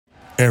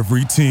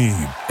Every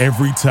team,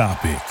 every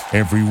topic,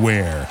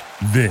 everywhere.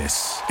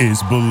 This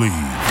is Believe.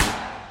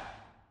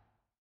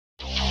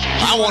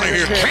 I want to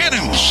hear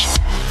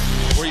cannons.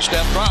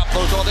 Three-step drop,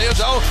 throws on the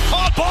end zone.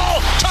 Caught ball,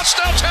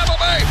 touchdown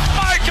Tampa Bay.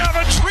 Mike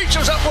Evans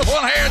reaches up with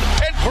one hand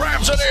and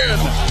grabs it in.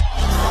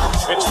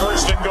 It's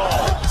first and goal.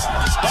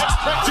 That's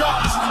picked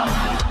up.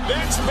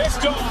 That's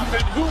picked off.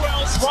 And who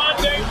else?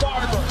 Rondé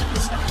Barber.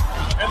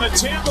 And the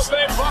Tampa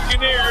Bay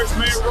Buccaneers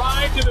may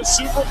ride to the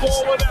Super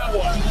Bowl with that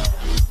one.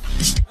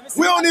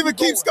 We don't even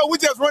keep score. We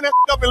just run that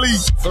up and leave.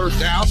 Third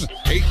down,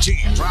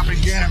 18. Dropping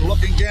Gannon,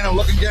 looking Gannon.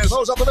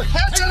 Throws up with it.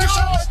 Heads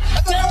intercepted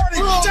at the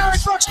 40.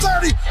 Derek Brooks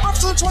 30. Brooks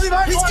to the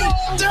 25,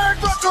 20. Derek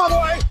Brooks all the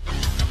way.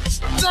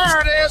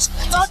 There it is.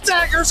 The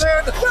dagger's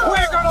in.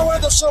 We're going to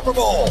win the Super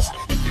Bowl.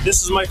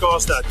 This is Mike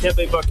Allstott, Tampa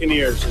Bay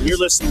Buccaneers, and you're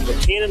listening to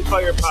the Cannon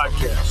Fire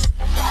Podcast.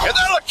 And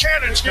there the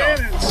cannons go.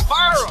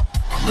 Fire them.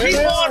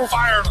 Keep on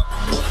firing them.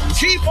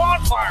 Keep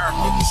on firing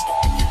them.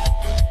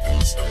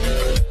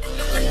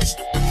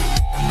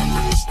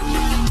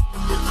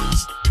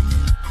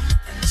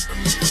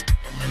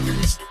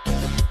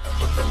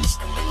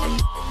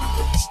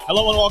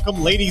 Hello and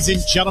welcome, ladies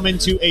and gentlemen,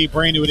 to a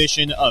brand new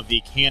edition of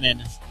the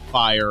Cannon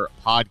Fire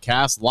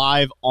Podcast,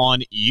 live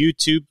on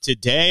YouTube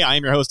today. I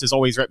am your host, as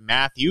always, Rhett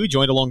Matthew,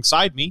 joined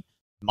alongside me,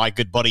 my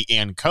good buddy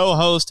and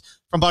co-host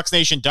from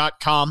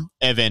BucsNation.com,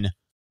 Evan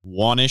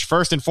Wanish.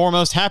 First and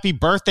foremost, happy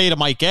birthday to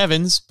Mike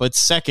Evans, but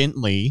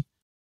secondly,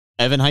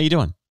 Evan, how you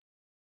doing?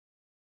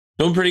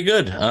 Doing pretty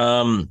good.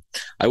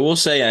 I will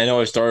say, I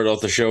know I started off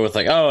the show with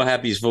like, oh,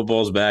 happy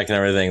football's back and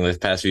everything, the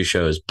past few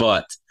shows,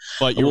 but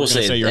you were going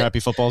to say you're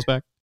happy football's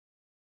back?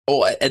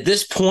 Oh, at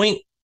this point,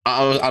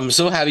 I'm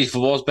so happy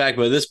football's back,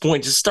 but at this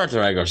point, just start the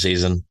regular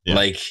season. Yeah.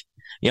 Like,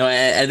 you know,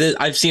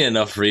 I've seen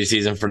enough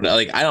preseason for,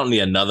 like, I don't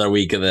need another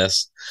week of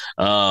this.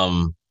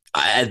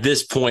 At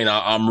this point,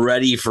 I'm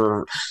ready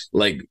for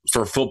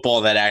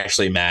football that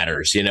actually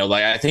matters. You know,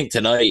 like, I think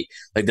tonight,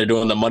 like, they're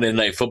doing the Monday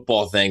Night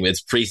Football thing.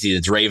 It's preseason.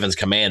 It's Ravens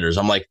Commanders.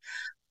 I'm like,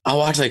 I'll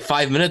watch like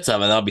 5 minutes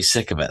of it and I'll be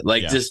sick of it.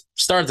 Like, just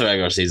start the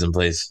regular season,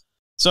 please.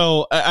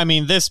 So, I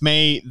mean, this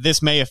may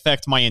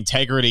affect my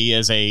integrity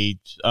as a,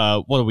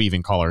 what do we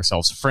even call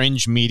ourselves?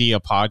 Fringe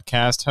media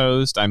podcast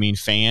host. I mean,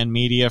 fan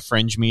media,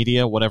 fringe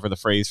media, whatever the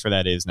phrase for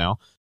that is now.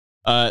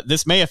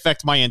 This may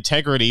affect my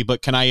integrity,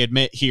 but can I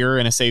admit here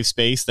in a safe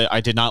space that I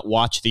did not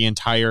watch the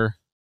entire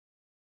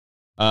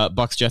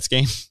Bucs Jets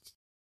game?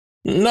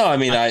 No, I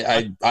mean,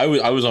 I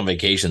was on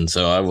vacation,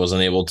 so I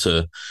wasn't able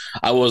to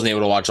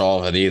watch all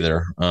of it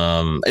either.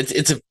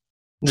 It's a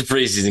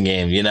preseason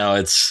game, you know.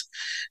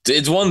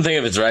 It's one thing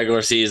if it's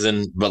regular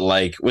season, but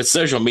like with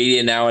social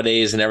media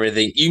nowadays and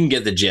everything, you can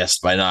get the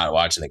gist by not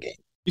watching the game.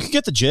 You can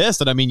get the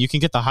gist, and I mean, you can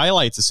get the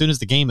highlights as soon as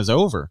the game is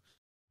over.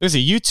 There's a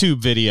YouTube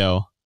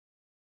video,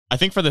 I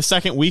think for the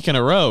second week in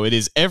a row, it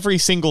is every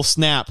single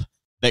snap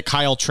that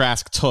Kyle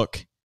Trask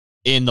took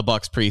in the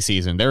Bucs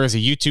preseason. There is a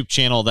YouTube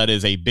channel that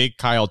is a big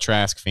Kyle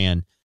Trask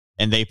fan,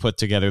 and they put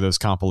together those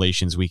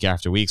compilations week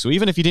after week. So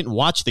even if you didn't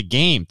watch the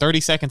game, 30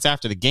 seconds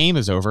after the game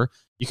is over,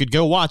 you could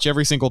go watch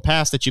every single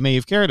pass that you may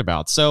have cared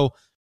about. So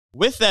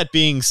with that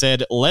being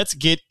said, let's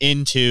get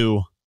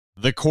into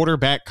the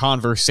quarterback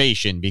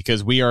conversation,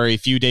 because we are a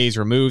few days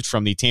removed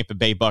from the Tampa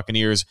Bay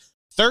Buccaneers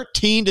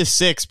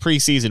 13-6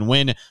 preseason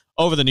win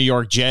over the New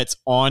York Jets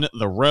on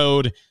the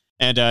road.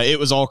 And it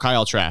was all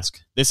Kyle Trask.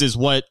 This is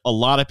what a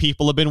lot of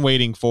people have been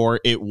waiting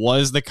for. It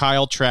was the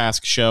Kyle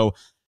Trask show.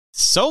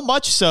 So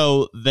much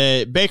so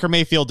that Baker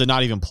Mayfield did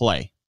not even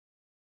play,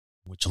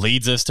 which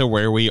leads us to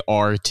where we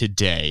are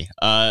today.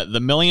 The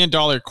 $1 million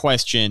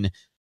question,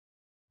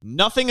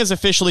 nothing has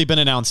officially been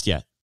announced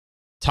yet.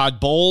 Todd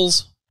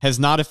Bowles has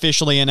not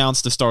officially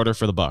announced a starter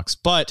for the Bucs,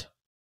 but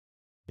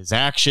his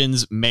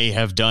actions may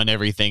have done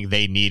everything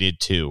they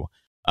needed to.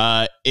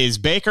 Is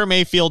Baker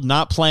Mayfield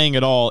not playing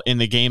at all in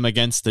the game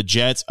against the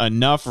Jets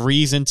enough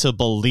reason to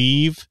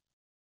believe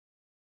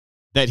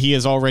that he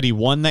has already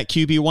won that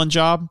QB1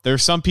 job?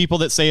 There's some people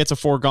that say it's a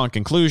foregone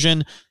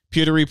conclusion.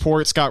 Pewter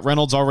Report, Scott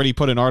Reynolds already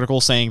put an article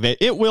saying that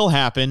it will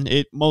happen.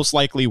 It most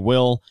likely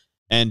will.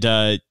 And,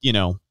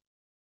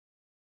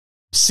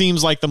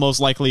 seems like the most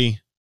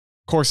likely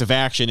course of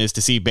action is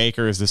to see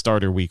Baker as the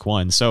starter week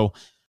 1. So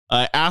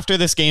after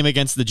this game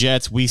against the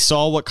Jets, we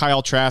saw what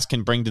Kyle Trask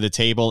can bring to the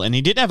table, and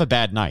he didn't have a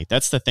bad night.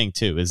 That's the thing,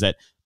 too, is that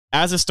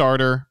as a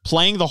starter,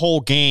 playing the whole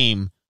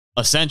game,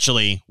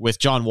 essentially, with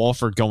John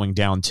Wolford going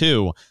down,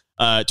 too,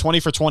 20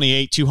 for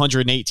 28,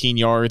 218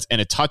 yards, and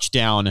a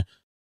touchdown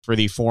for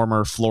the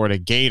former Florida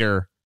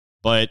Gator.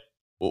 But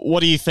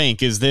what do you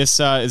think? Is this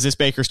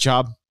Baker's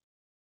job?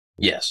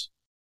 Yes.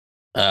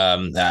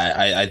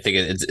 I think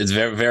it's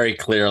very, very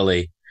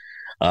clearly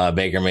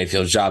Baker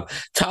Mayfield's job.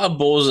 Todd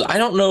Bowles, I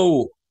don't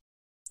know.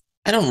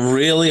 I don't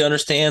really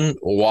understand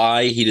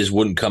why he just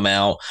wouldn't come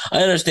out.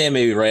 I understand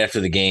maybe right after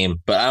the game,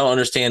 but I don't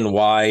understand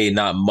why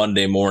not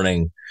Monday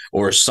morning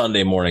or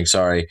Sunday morning,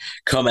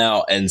 come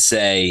out and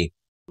say,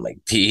 like,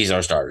 he's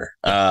our starter.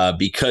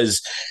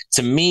 Because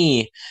to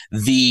me,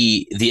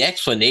 the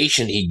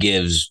explanation he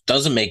gives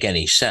doesn't make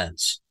any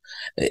sense.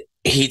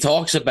 He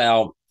talks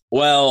about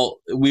Well,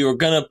 we were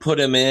going to put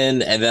him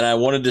in, and then I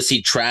wanted to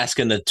see Trask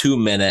in the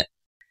 2-minute.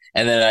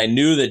 And then I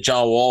knew that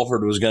John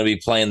Walford was going to be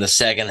playing the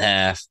second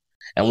half.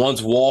 And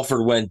once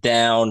Walford went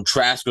down,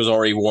 Trask was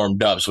already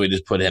warmed up, so we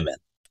just put him in.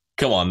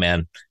 Come on,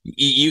 man.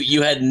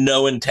 You had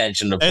no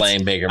intention of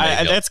playing Baker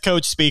Mayfield. That's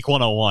Coach Speak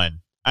 101.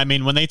 I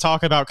mean, when they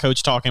talk about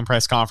Coach Talk in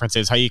press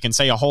conferences, how you can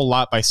say a whole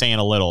lot by saying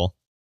a little,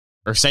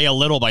 or say a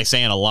little by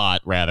saying a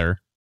lot,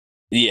 rather.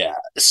 Yeah.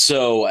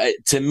 So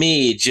to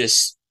me,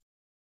 just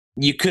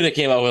you could have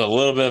came up with a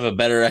little bit of a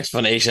better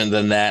explanation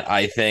than that,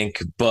 I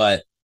think.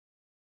 But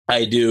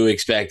I do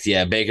expect,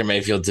 Baker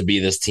Mayfield to be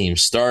this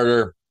team's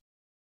starter.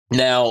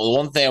 Now, the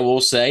one thing I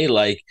will say,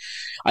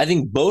 I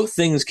think both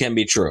things can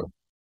be true.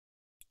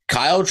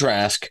 Kyle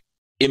Trask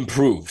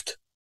improved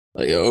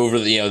over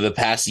the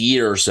past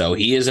year or so.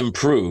 He has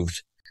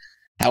improved.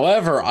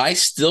 However, I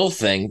still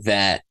think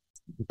that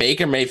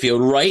Baker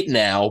Mayfield right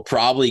now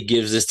probably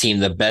gives this team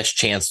the best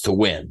chance to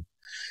win.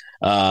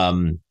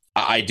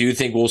 I do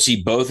think we'll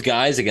see both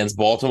guys against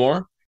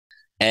Baltimore,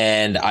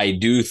 and I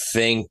do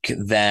think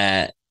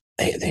that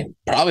they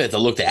probably have to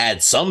look to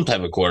add some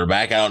type of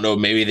quarterback. I don't know.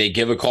 Maybe they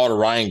give a call to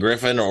Ryan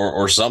Griffin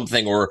or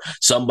something, or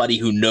somebody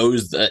who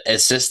knows a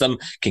system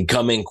can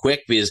come in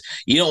quick, because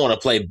you don't want to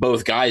play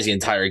both guys the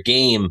entire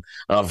game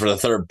for the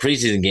third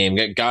preseason game.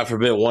 God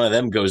forbid one of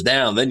them goes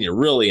down, then you're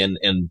really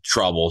in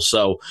trouble.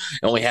 So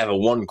you only have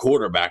one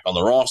quarterback on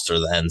the roster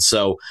then.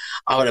 So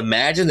I would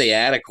imagine they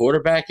add a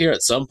quarterback here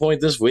at some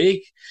point this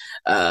week.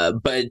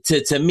 But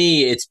to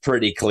me, it's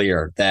pretty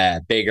clear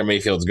that Baker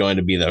Mayfield's going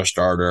to be their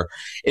starter.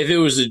 If it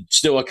was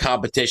still a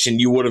competition,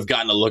 you would have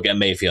gotten a look at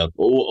Mayfield.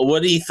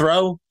 What did he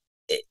throw?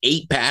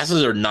 8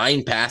 passes or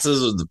 9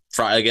 passes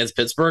against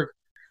Pittsburgh?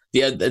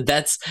 Yeah,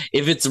 that's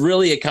if it's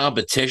really a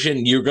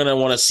competition, you're going to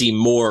want to see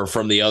more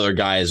from the other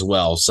guy as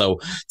well. So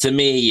to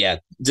me,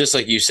 just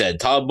like you said,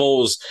 Todd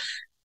Bowles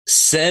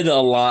said a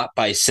lot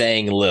by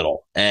saying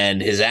little,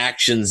 and his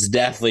actions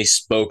definitely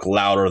spoke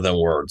louder than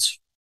words.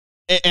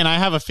 And I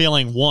have a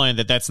feeling, one,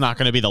 that's not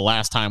going to be the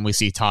last time we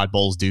see Todd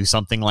Bowles do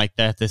something like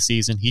that this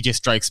season. He just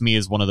strikes me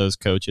as one of those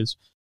coaches.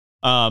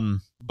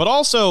 But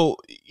also,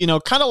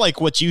 kind of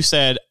like what you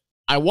said,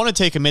 I want to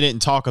take a minute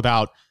and talk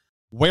about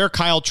where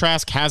Kyle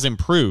Trask has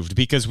improved,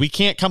 because we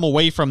can't come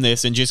away from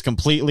this and just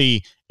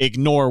completely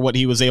ignore what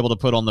he was able to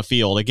put on the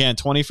field. Again,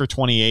 20 for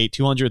 28,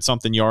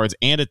 200-something yards,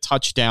 and a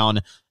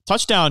touchdown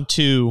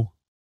to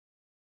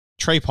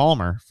Trey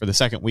Palmer for the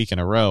second week in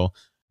a row.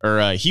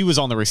 Or he was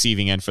on the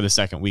receiving end for the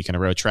second week in a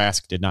row.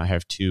 Trask did not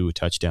have 2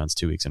 touchdowns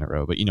 2 weeks in a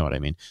row, but you know what I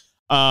mean.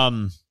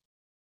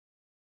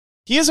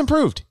 He has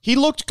improved. He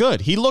looked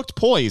good. He looked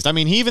poised. I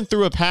mean, he even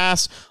threw a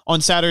pass on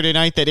Saturday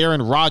night that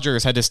Aaron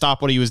Rodgers had to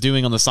stop what he was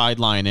doing on the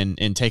sideline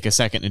and take a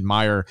second and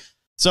admire.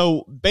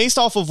 So based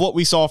off of what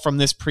we saw from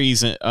this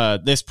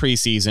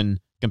preseason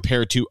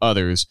compared to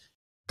others,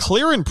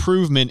 clear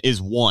improvement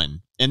is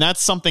one. And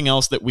that's something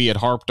else that we had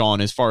harped on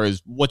as far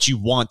as what you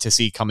want to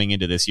see coming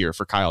into this year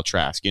for Kyle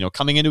Trask.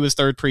 Coming into his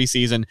third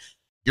preseason,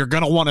 you're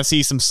going to want to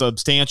see some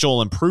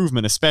substantial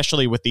improvement,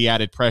 especially with the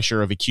added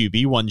pressure of a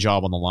QB1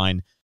 job on the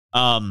line.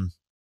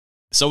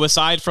 So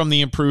aside from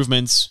the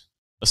improvements,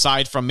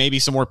 aside from maybe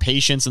some more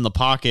patience in the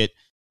pocket,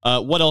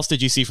 what else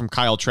did you see from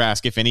Kyle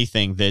Trask, if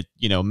anything, that,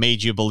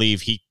 made you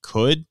believe he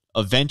could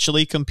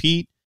eventually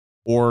compete,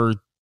 or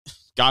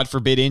God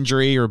forbid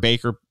injury or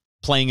Baker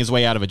playing his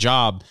way out of a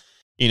job?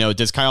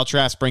 Does Kyle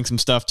Trask bring some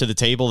stuff to the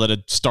table that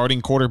a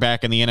starting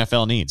quarterback in the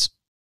NFL needs?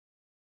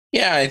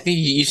 Yeah, I think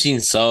you've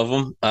seen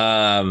some of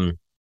them.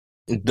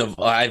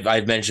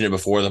 I've mentioned it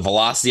before. The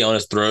velocity on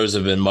his throws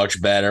have been much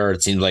better.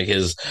 It seems like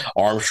his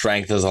arm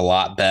strength is a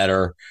lot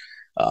better.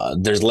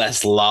 There's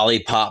less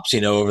lollipops,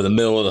 over the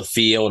middle of the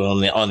field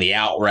on the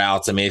out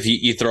routes. I mean, if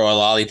you throw a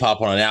lollipop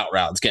on an out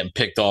route, it's getting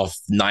picked off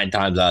 9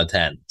 times out of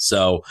 10.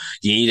 So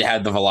you need to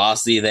have the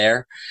velocity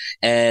there.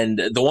 And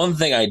the one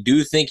thing I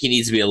do think he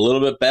needs to be a little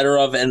bit better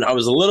of, and I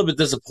was a little bit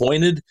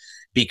disappointed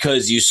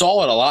because you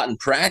saw it a lot in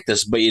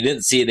practice, but you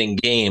didn't see it in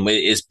game,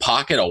 is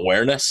pocket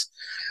awareness.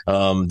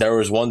 There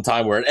was one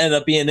time where it ended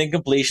up being an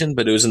incompletion,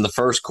 but it was in the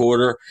first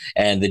quarter,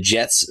 and the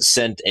Jets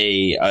sent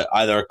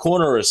either a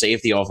corner or a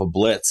safety off a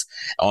blitz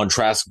on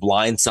Trask's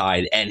blind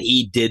side, and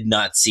he did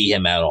not see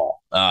him at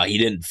all. He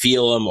didn't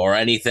feel him or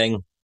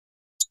anything.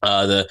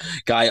 The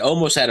guy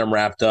almost had him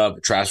wrapped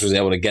up. Trask was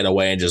able to get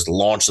away and just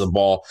launch the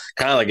ball,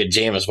 kind of like a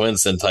Jameis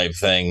Winston type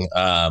thing.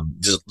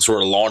 Just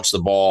sort of launch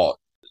the ball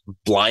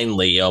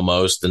blindly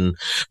almost,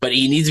 but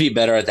he needs to be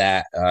better at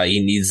that.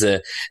 He needs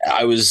to.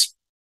 I was,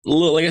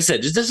 like I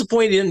said, just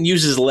disappointed he didn't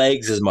use his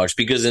legs as much,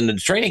 because in the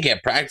training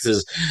camp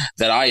practices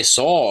that I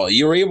saw,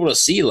 you were able to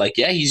see,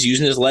 he's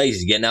using his legs.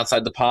 He's getting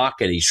outside the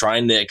pocket. He's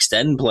trying to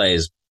extend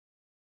plays.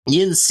 You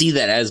didn't see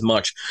that as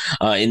much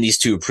in these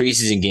 2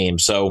 preseason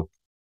games. So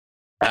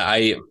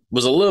I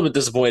was a little bit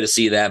disappointed to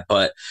see that.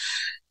 But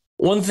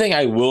one thing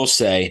I will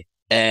say,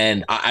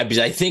 and I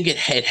think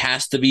it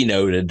has to be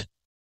noted,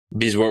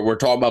 because we're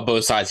talking about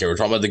both sides here. We're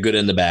talking about the good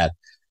and the bad.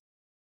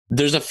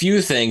 There's a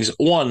few things.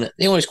 One,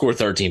 they only scored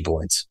 13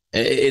 points.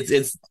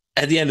 It's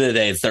at the end of the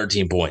day, it's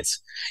 13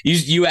 points.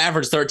 You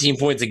average 13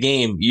 points a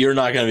game, you're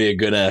not going to be a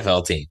good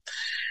NFL team.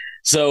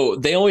 So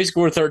they only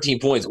scored 13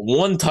 points,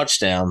 1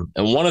 touchdown,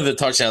 and one of the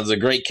touchdowns is a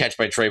great catch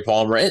by Trey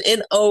Palmer.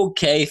 An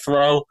okay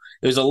throw.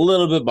 It was a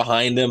little bit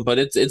behind him, but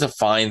it's a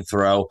fine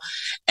throw.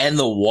 And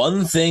the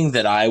one thing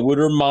that I would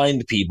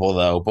remind people,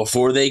 though,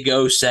 before they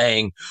go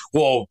saying,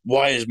 well,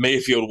 why has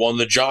Mayfield won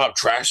the job?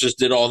 Trask just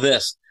did all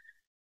this.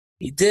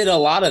 He did a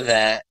lot of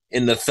that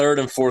in the third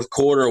and fourth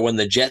quarter when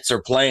the Jets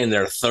are playing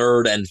their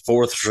third and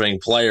fourth string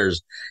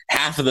players.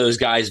 Half of those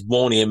guys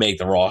won't even make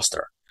the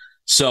roster.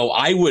 So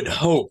I would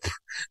hope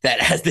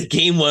that as the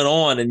game went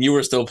on and you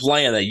were still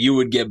playing, that you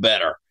would get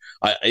better.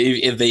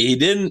 If he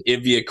didn't,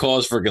 it'd be a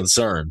cause for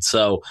concern.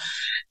 So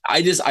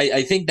I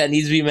think that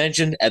needs to be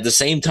mentioned. At the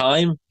same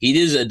time, he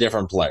is a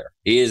different player.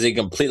 He is a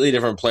completely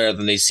different player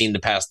than they've seen the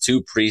past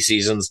 2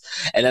 preseasons.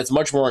 And that's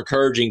much more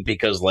encouraging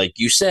because, like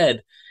you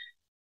said,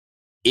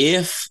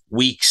 if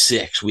week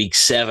 6, week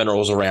 7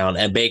 rolls around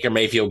and Baker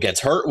Mayfield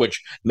gets hurt,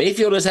 which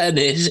Mayfield has had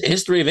his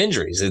history of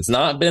injuries. It's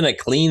not been a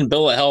clean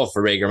bill of health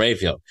for Baker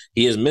Mayfield.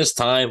 He has missed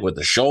time with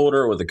the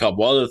shoulder, with a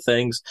couple other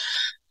things.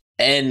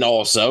 And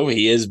also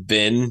he has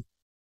been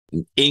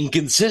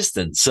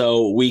inconsistent.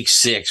 So week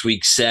 6,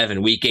 week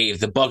 7, week 8, if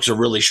the Bucs are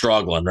really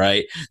struggling,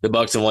 right? The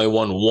Bucs have only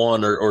won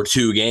 1 or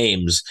 2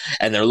 games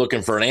and they're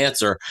looking for an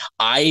answer.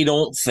 I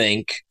don't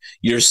think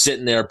you're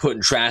sitting there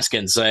putting Trask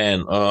in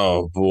saying,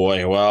 oh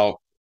boy, well,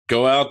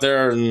 go out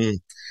there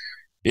and,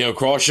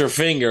 cross your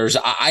fingers.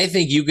 I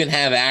think you can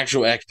have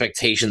actual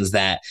expectations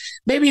that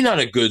maybe not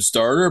a good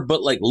starter,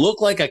 but look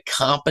like a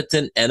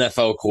competent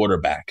NFL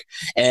quarterback.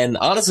 And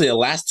honestly, the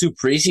last 2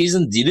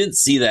 preseasons, you didn't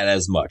see that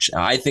as much.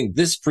 I think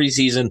this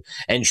preseason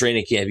and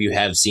training camp, you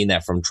have seen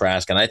that from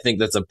Trask, and I think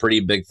that's a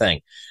pretty big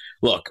thing.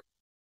 Look,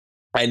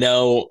 I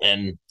know,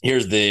 and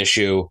here's the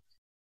issue.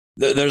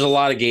 There's a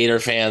lot of Gator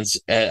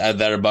fans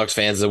that are Bucs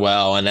fans as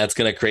well, and that's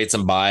going to create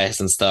some bias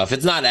and stuff.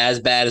 It's not as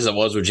bad as it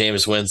was with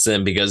Jameis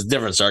Winston because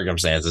different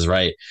circumstances,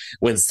 right?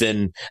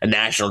 Winston, a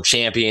national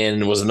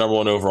champion, was the number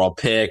 1 overall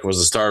pick, was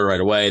a starter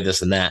right away,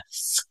 this and that.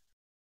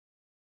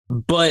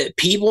 But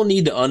people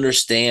need to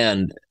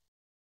understand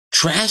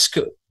Trask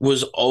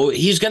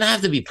he's going to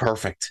have to be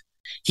perfect.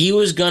 He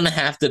was going to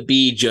have to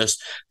be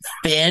just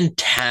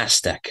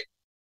fantastic.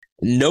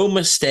 No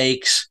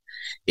mistakes.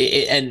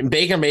 And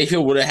Baker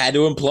Mayfield would have had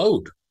to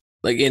implode,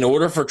 in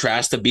order for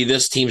Trask to be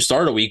this team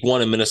starter week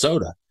 1 in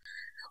Minnesota.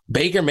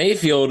 Baker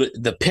Mayfield,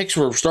 the picks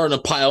were starting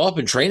to pile up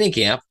in training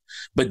camp,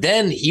 but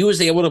then he was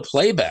able to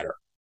play better.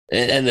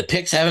 And the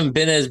picks haven't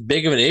been as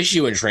big of an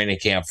issue in training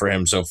camp for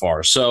him so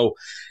far. So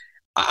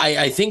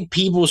I think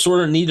people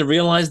sort of need to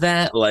realize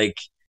that.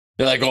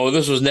 They're like, oh,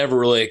 this was never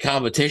really a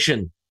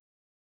competition.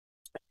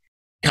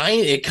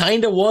 It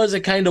kind of was.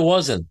 It kind of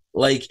wasn't.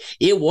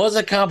 It was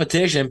a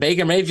competition.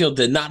 Baker Mayfield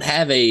did not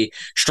have a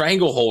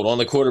stranglehold on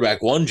the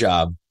quarterback 1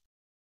 job,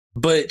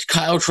 but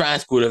Kyle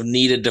Trask would have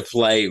needed to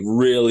play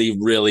really,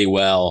 really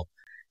well.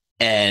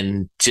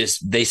 And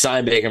they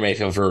signed Baker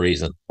Mayfield for a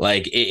reason.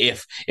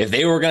 If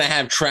they were going to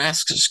have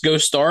Trask go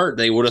start,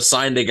 they would have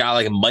signed a guy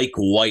like Mike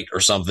White or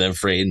something in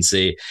free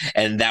agency,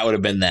 and that would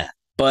have been that.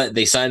 But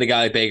they signed a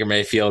guy like Baker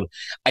Mayfield.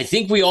 I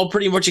think we all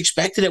pretty much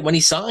expected it when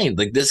he signed.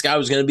 This guy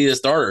was going to be the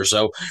starter.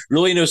 So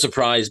really no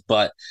surprise,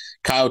 but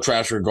Kyle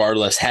Trask,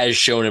 regardless, has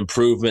shown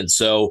improvement.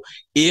 So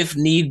if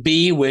need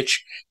be,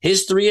 which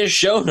history has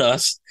shown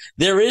us,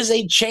 there is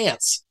a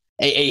chance,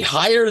 a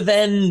higher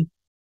than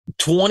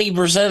 20%,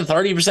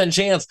 30%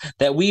 chance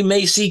that we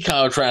may see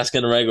Kyle Trask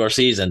in the regular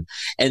season.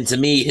 And to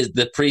me,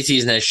 the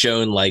preseason has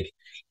shown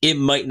it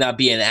might not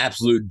be an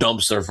absolute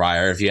dumpster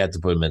fire if you had to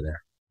put him in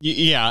there.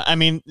 Yeah, I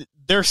mean,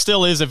 there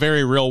still is a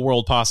very real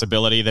world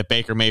possibility that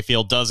Baker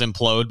Mayfield does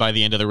implode by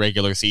the end of the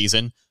regular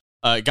season.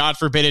 God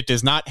forbid it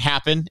does not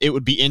happen. It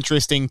would be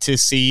interesting to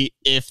see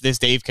if this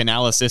Dave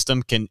Canales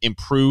system can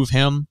improve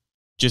him.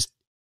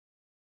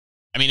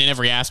 In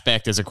every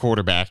aspect as a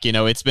quarterback.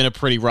 It's been a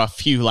pretty rough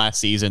few last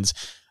seasons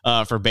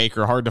for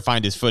Baker. Hard to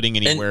find his footing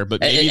anywhere.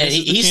 But maybe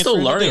he's still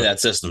learning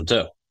that system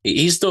too.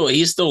 He's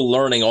still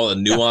learning all the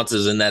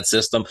nuances in that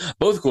system.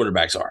 Both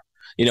quarterbacks are.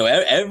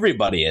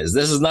 Everybody is.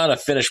 This is not a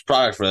finished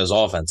product for this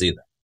offense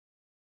either.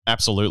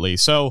 Absolutely.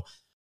 So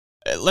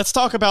let's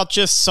talk about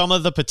just some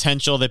of the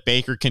potential that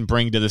Baker can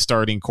bring to the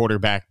starting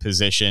quarterback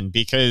position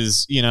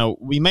because,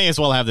 we may as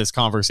well have this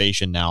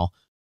conversation now.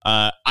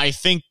 I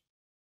think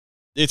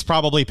it's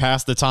probably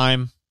past the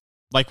time.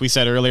 Like we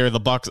said earlier, the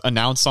Bucs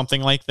announced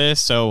something like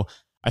this. So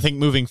I think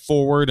moving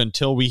forward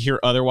until we hear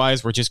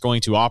otherwise, we're just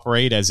going to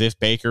operate as if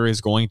Baker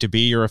is going to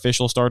be your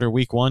official starter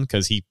week 1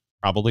 because he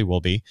probably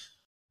will be.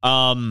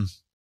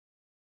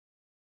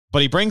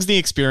 But he brings the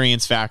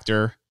experience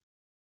factor.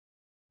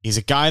 He's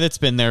a guy that's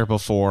been there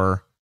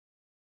before,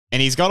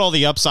 and he's got all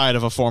the upside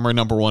of a former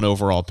number 1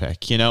 overall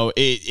pick.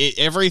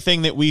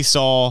 Everything that we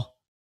saw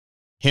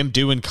him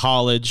do in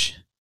college,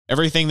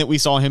 everything that we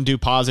saw him do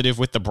positive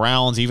with the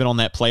Browns, even on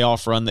that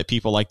playoff run that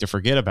people like to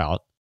forget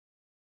about,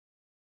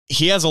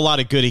 he has a lot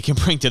of good he can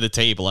bring to the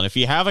table. And if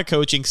you have a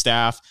coaching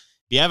staff,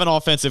 if you have an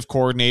offensive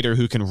coordinator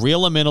who can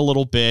reel him in a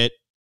little bit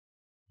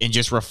and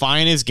just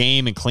refine his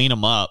game and clean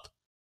him up,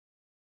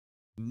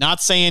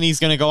 Not saying he's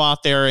going to go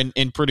out there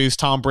and produce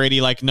Tom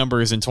Brady-like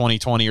numbers in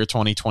 2020 or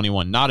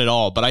 2021. Not at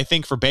all. But I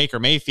think for Baker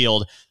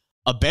Mayfield,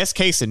 a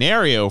best-case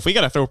scenario, if we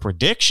got to throw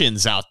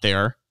predictions out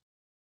there,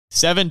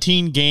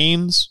 17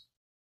 games,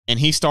 and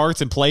he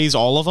starts and plays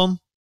all of them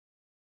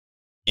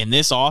in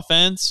this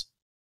offense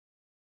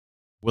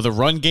with a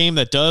run game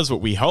that does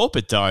what we hope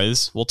it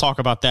does. We'll talk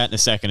about that in a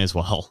second as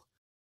well.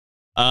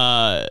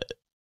 I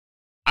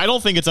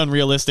don't think it's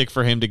unrealistic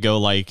for him to go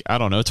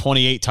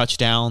 28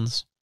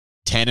 touchdowns,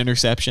 10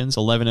 interceptions,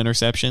 11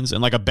 interceptions,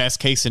 and like a best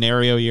case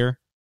scenario year.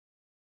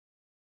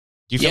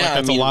 Do you feel like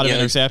that's a lot of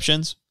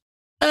interceptions?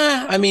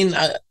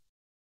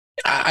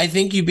 I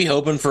think you'd be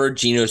hoping for a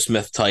Geno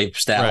Smith type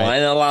stat line.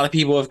 And a lot of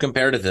people have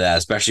compared it to that,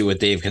 especially with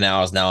Dave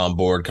Canales now on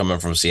board coming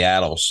from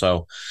Seattle.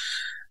 So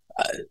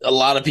a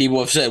lot of people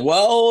have said,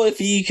 well, if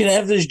he can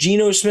have this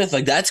Geno Smith,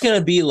 like that's going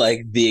to be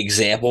like the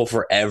example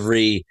for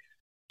every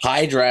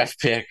high draft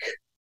pick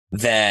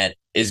that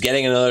is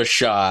getting another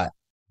shot.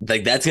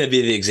 Like that's going to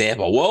be the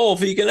example. Well, if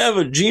he can have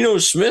a Geno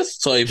Smith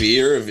type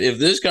year, if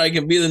this guy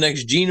can be the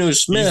next Geno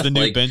Smith, he's the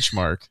new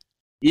benchmark.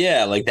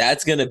 Yeah, like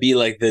that's going to be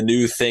like the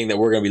new thing that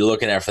we're going to be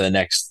looking at for the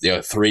next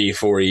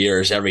 3-4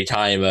 years. Every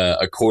time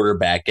a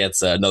quarterback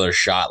gets another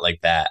shot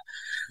like that.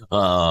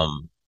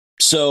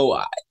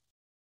 So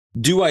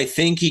do I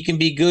think he can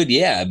be good?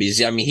 Yeah, because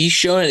he's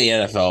shown in the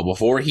NFL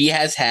before. He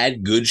has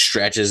had good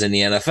stretches in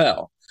the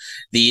NFL.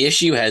 The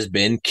issue has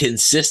been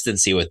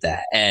consistency with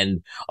that.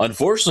 And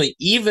unfortunately,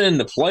 even in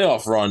the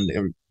playoff run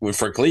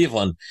for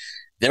Cleveland,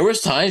 there was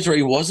times where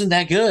he wasn't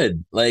that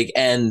good.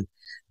 And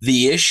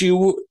the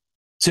issue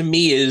to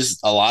me is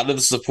a lot of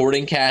the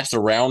supporting cast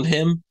around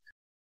him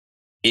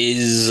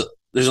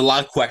there's a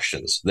lot of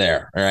questions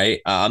there. All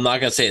right. I'm not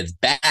going to say it's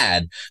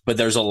bad, but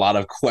there's a lot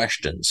of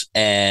questions.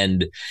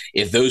 And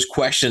if those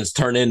questions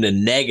turn into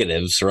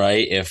negatives,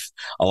 right? If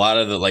a lot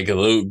of the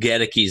Luke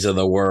Gedekes of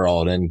the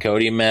world and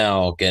Cody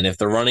Malk, and if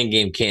the running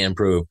game can't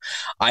improve,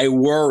 I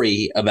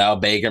worry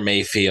about Baker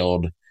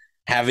Mayfield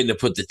having to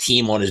put the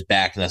team on his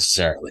back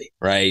necessarily,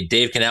 right?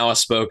 Dave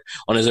Canales spoke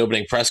on his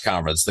opening press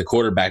conference, the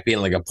quarterback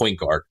being like a point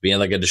guard, being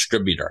like a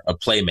distributor, a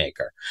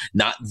playmaker,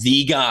 not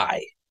the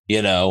guy.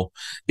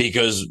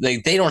 Because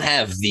they don't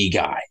have the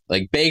guy.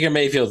 Like Baker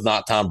Mayfield's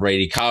not Tom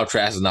Brady. Kyle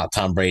Trask is not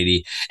Tom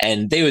Brady.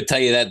 And they would tell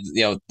you that,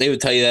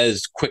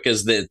 as quick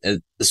as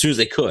soon as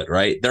they could,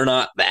 right? They're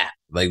not that.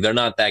 They're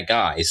not that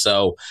guy.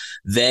 So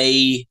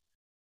they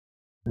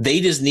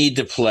just need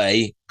to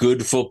play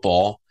good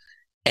football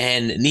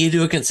and need to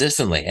do it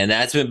consistently. And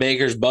that's been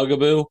Baker's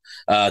bugaboo.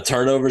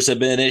 Turnovers have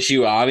been an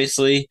issue,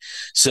 obviously.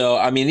 So,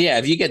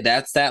 if you get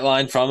that stat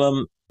line from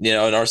him,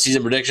 and our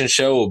season prediction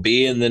show will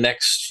be in the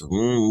next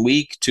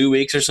week, 2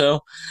 weeks or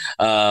so.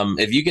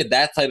 If you get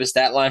that type of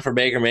stat line for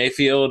Baker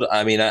Mayfield,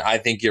 I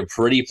think you're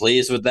pretty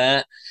pleased with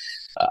that.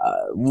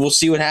 We'll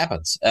see what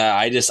happens.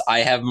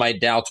 I have my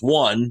doubts.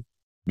 One,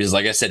 because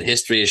like I said,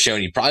 history has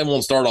shown you probably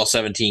won't start all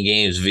 17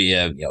 games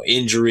via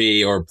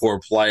injury or poor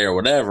play or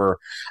whatever.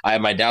 I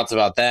have my doubts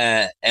about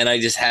that, and I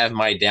just have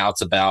my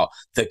doubts about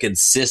the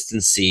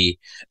consistency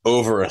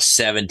over a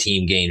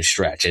 17-game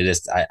stretch.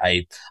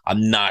 I'm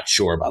not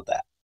sure about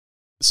that.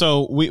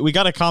 So we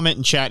got a comment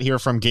in chat here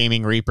from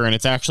Gaming Reaper, and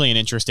it's actually an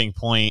interesting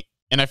point.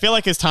 And I feel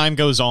like as time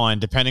goes on,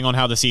 depending on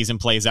how the season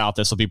plays out,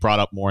 this will be brought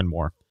up more and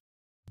more.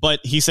 But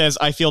he says,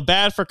 I feel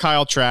bad for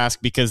Kyle Trask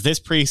because this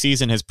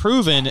preseason has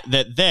proven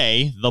that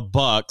the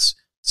Bucs,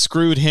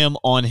 screwed him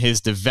on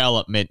his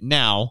development.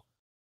 Now,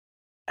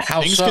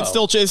 things can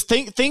still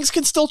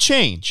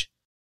change.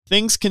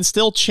 Things can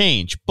still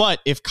change. But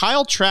if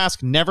Kyle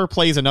Trask never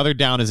plays another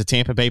down as a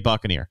Tampa Bay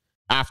Buccaneer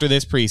after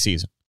this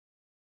preseason,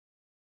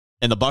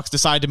 and the Bucs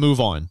decide to move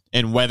on,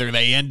 and whether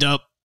they end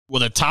up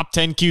with a top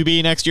 10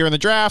 QB next year in the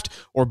draft,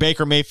 or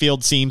Baker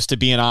Mayfield seems to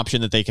be an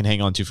option that they can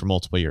hang on to for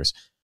multiple years.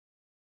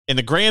 In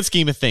the grand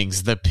scheme of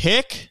things, the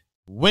pick,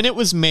 when it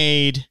was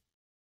made,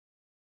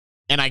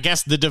 and I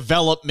guess the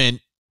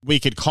development, we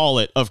could call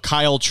it, of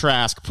Kyle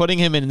Trask, putting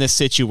him in this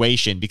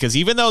situation, because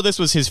even though this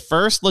was his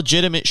first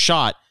legitimate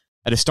shot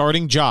at a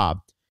starting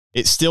job,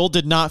 it still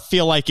did not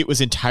feel like it was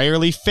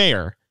entirely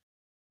fair.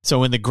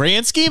 So in the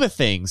grand scheme of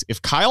things,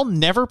 if Kyle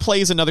never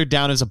plays another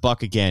down as a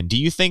Buck again, do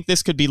you think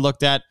this could be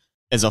looked at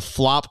as a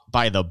flop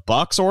by the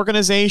Bucs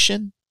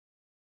organization?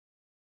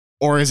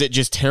 Or is it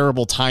just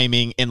terrible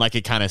timing and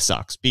it kind of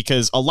sucks?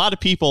 Because a lot of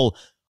people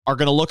are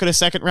going to look at a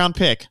second round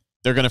pick.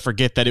 They're going to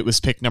forget that it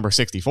was pick number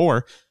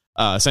 64,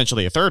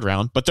 essentially a third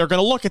round, but they're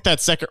going to look at that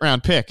second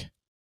round pick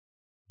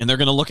and they're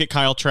going to look at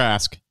Kyle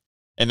Trask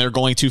and they're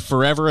going to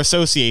forever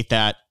associate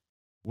that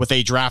with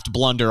a draft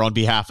blunder on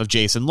behalf of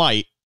Jason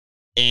Light.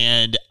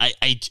 And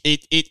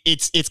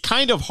it's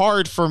kind of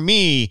hard for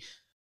me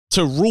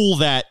to rule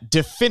that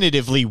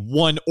definitively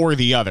one or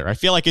the other. I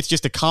feel like it's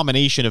just a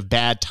combination of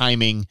bad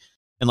timing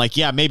and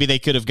maybe they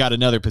could have got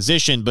another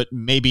position, but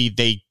maybe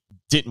they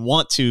didn't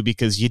want to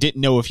because you didn't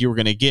know if you were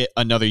going to get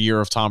another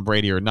year of Tom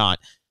Brady or not.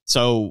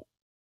 So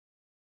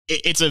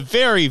it's a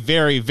very,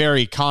 very,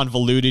 very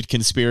convoluted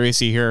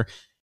conspiracy here.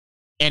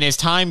 And as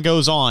time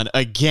goes on,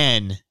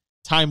 again,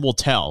 time will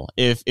tell.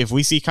 If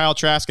we see Kyle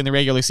Trask in the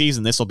regular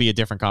season, this will be a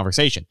different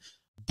conversation.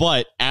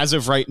 But as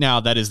of right now,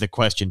 that is the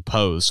question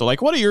posed. So,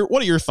 like, what are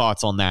your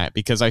thoughts on that?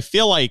 Because I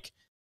feel like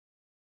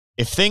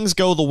if things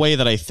go the way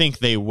that I think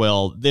they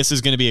will, this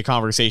is going to be a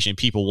conversation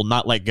people will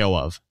not let go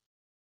of.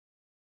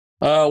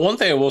 One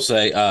thing I will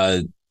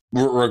say,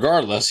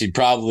 regardless, he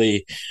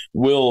probably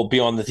will be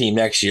on the team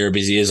next year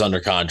because he is under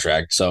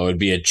contract. So it'd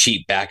be a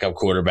cheap backup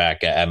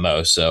quarterback at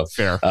most. So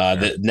fair.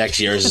 The next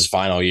year is his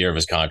final year of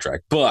his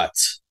contract. But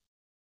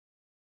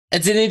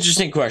it's an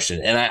interesting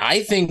question. And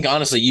I think,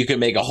 honestly, you could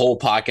make a whole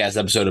podcast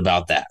episode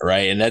about that,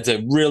 right? And that's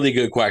a really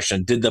good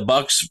question. Did the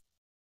Bucs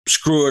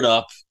screw it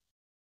up,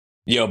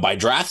 by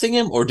drafting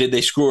him, or did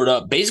they screw it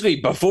up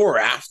basically before or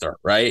after,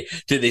 right?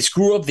 Did they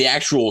screw up the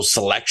actual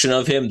selection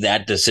of him,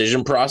 that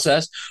decision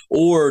process,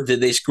 or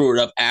did they screw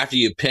it up after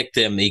you picked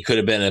him? He could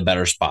have been in a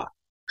better spot.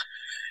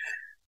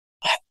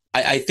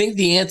 I think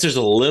the answer is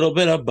a little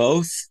bit of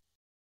both.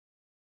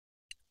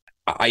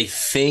 I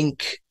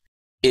think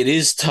it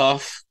is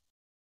tough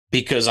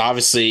because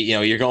obviously,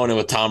 you're going in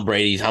with Tom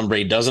Brady. Tom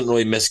Brady doesn't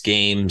really miss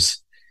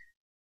games.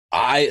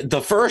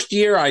 The first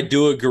year, I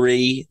do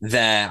agree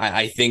that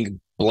I think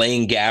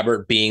Blaine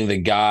Gabbert being the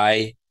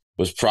guy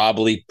was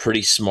probably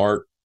pretty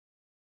smart.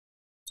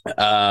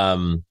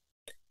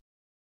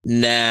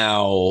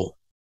 Now,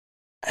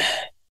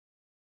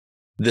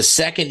 the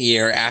second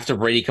year after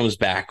Brady comes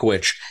back,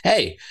 which,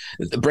 hey,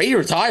 Brady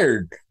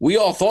retired. We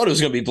all thought it was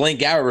going to be Blaine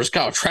Gabbert versus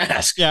Kyle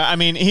Trask. Yeah, I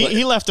mean,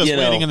 he left us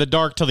waiting in the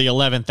dark till the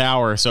 11th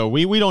hour, so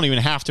we don't even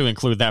have to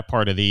include that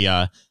part of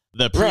the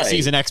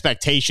preseason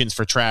expectations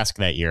for Trask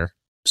that year.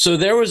 So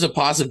there was a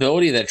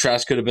possibility that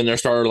Trask could have been their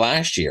starter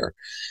last year.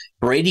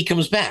 Brady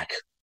comes back.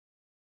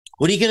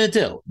 What are you going to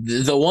do?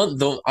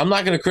 I'm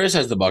not going to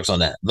criticize the Bucs on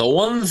that. The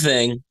one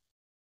thing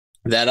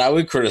that I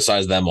would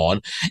criticize them on,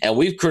 and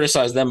we've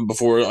criticized them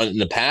before in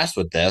the past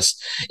with this,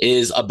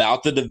 is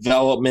about the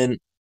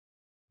development,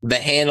 the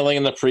handling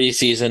in the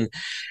preseason,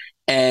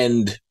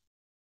 and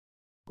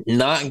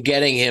not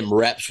getting him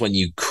reps when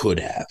you could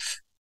have,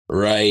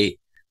 right?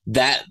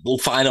 That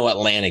final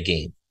Atlanta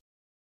game.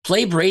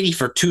 Play Brady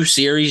for 2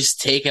 series,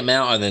 take him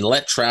out, and then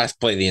let Trask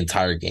play the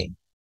entire game.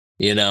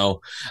 In the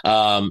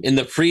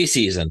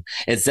preseason,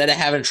 instead of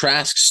having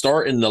Trask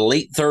start in the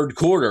late third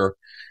quarter,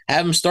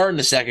 have him start in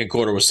the second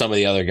quarter with some of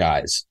the other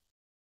guys.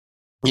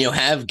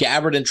 Have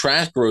Gabbert and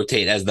Trask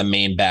rotate as the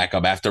main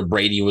backup after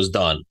Brady was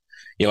done,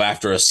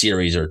 after a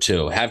series or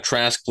 2. Have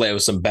Trask play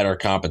with some better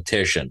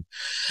competition.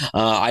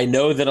 I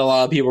know that a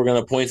lot of people are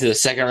going to point to the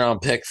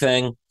second-round pick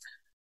thing.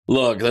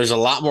 Look, there's a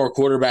lot more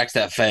quarterbacks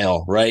that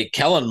fail, right?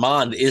 Kellen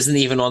Mond isn't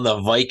even on the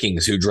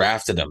Vikings who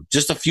drafted him.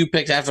 Just a few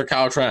picks after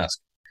Kyle Trask.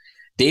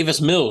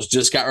 Davis Mills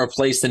just got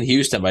replaced in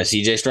Houston by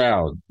C.J.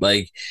 Stroud.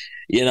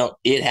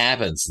 It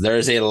happens.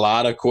 There's a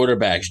lot of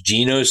quarterbacks.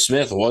 Geno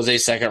Smith was a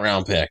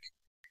second-round pick.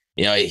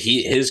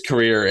 His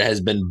career has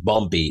been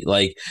bumpy.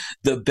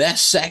 The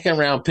best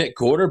second-round pick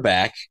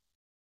quarterback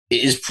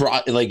is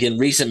in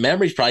recent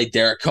memory, probably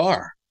Derek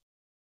Carr.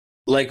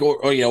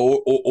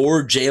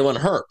 Or Jalen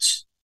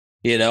Hurts.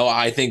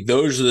 I think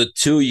those are the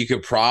 2 you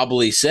could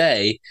probably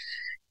say.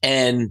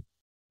 And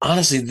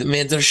honestly,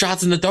 man, they're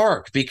shots in the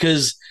dark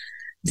because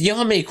do you know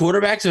how many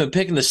quarterbacks have been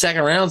picking the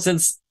second round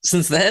since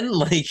then?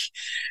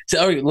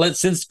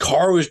 Since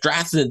Carr was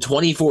drafted in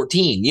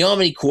 2014, you know how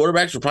many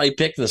quarterbacks were probably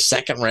picked in the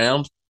second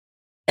round?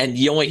 And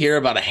you only hear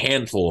about a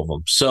handful of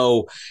them.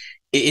 So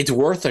it's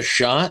worth a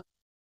shot.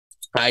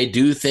 I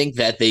do think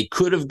that they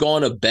could have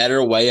gone a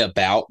better way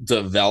about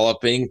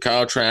developing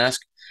Kyle Trask.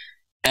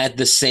 At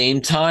the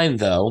same time,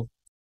 though,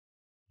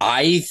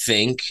 I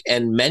think,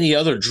 and many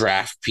other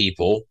draft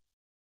people,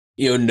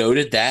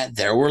 noted that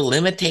there were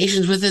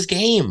limitations with his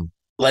game.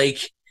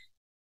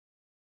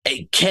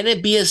 Can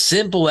it be as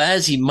simple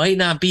as he might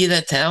not be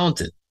that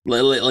talented?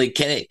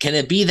 Can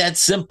it be that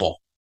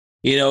simple?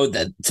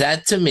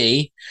 That to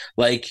me,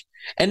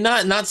 and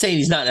not saying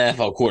he's not an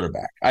NFL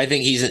quarterback. I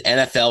think he's an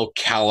NFL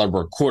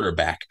caliber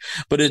quarterback.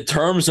 But in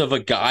terms of a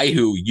guy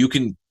who you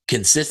can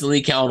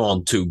consistently count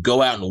on to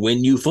go out and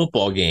win you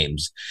football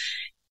games,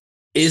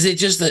 is it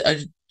just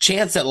a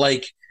chance that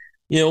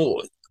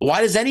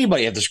why does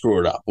anybody have to screw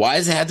it up? Why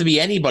does it have to be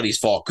anybody's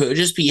fault? Could it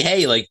just be,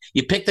 hey,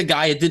 you picked a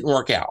guy, it didn't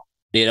work out.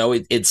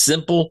 It's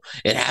simple.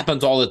 It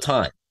happens all the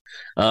time.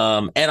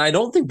 And I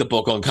don't think the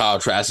book on Kyle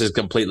Trask is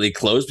completely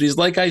closed because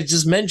like I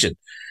just mentioned,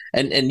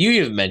 and you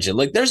even mentioned,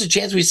 there's a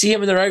chance we see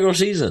him in the regular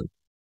season.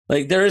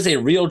 There is a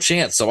real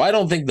chance. So I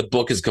don't think the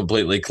book is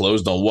completely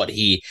closed on what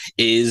he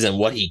is and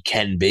what he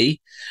can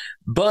be.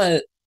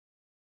 But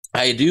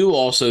I do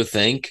also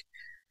think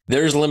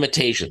there's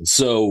limitations.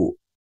 So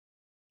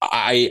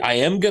I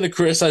am going to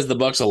criticize the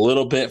Bucs a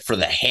little bit for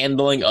the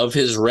handling of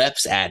his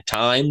reps at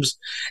times.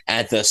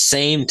 At the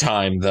same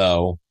time,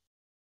 though,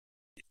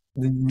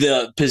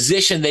 the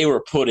position they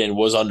were put in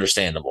was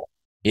understandable.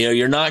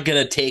 You're not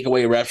going to take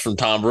away reps from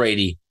Tom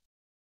Brady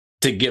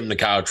to give him to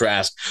Kyle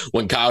Trask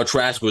when Kyle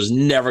Trask was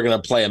never going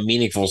to play a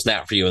meaningful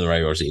snap for you in the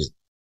regular season.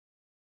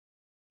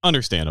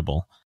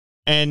 Understandable.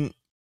 And,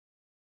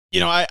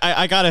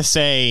 I got to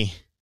say,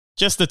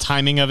 just the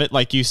timing of it,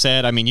 like you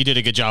said. I mean, you did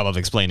a good job of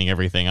explaining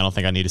everything. I don't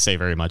think I need to say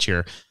very much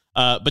here.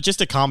 But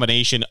just a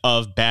combination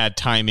of bad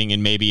timing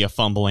and maybe a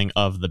fumbling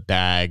of the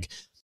bag.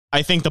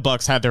 I think the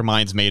Bucs had their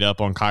minds made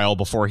up on Kyle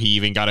before he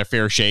even got a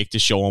fair shake to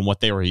show them what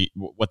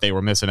they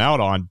were missing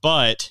out on.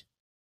 But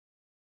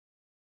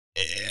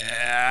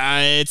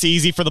it's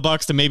easy for the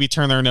Bucs to maybe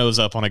turn their nose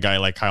up on a guy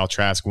like Kyle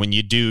Trask when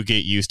you do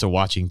get used to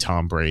watching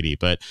Tom Brady.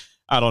 But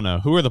I don't know.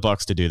 Who are the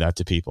Bucs to do that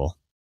to people?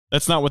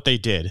 That's not what they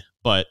did,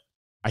 but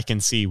I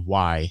can see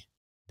why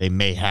they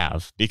may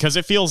have, because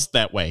it feels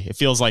that way. It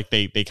feels like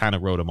they kind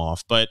of wrote him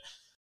off. But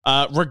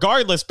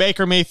regardless,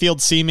 Baker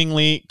Mayfield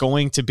seemingly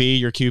going to be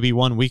your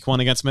QB1 week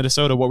 1 against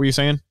Minnesota. What were you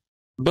saying?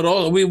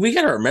 But we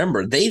got to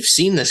remember, they've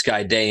seen this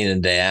guy day in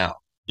and day out.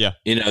 Yeah.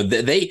 You know,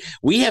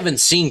 we haven't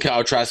seen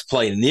Kyle Trask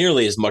play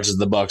nearly as much as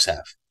the Bucs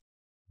have,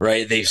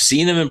 right? They've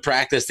seen him in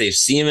practice. They've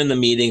seen him in the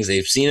meetings.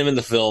 They've seen him in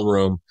the film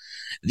room.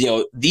 You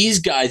know, these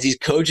guys, these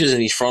coaches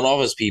and these front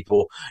office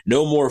people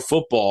know more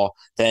football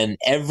than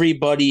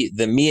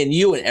me and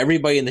you and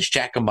everybody in this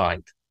chat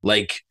combined.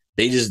 Like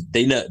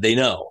they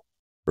know,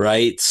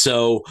 right?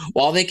 So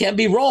while they can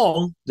be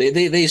wrong,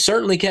 they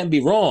certainly can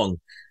be wrong.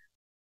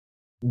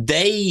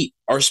 They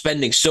are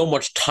spending so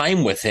much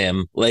time with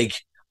him. Like,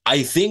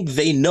 I think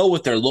they know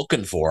what they're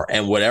looking for,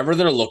 and whatever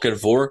they're looking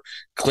for,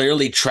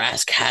 clearly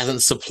Trask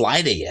hasn't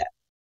supplied it yet.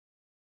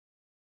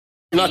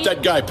 You're not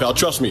that guy, pal.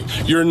 Trust me.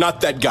 You're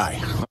not that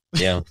guy.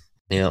 Yeah.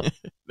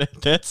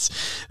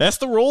 That's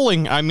the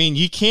rolling. I mean,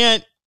 you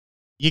can't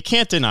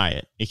deny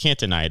it. You can't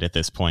deny it at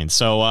this point.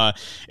 So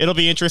it'll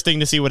be interesting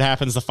to see what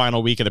happens the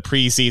final week of the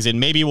preseason.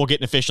 Maybe we'll get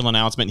an official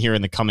announcement here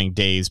in the coming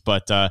days,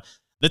 but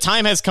the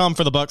time has come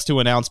for the Bucs to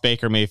announce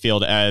Baker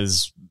Mayfield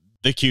as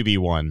the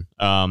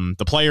QB1.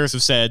 The players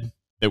have said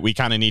that we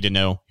kind of need to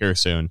know here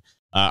soon.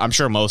 I'm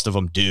sure most of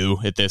them do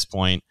at this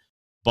point,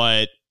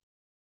 but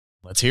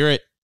let's hear it.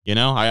 You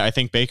know, I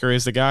think Baker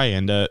is the guy,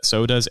 and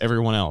so does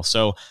everyone else.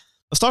 So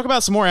let's talk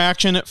about some more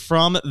action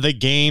from the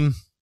game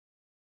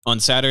on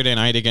Saturday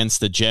night against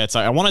the Jets.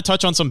 I want to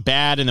touch on some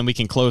bad, and then we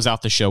can close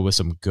out the show with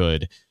some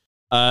good.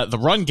 The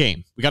run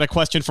game. We got a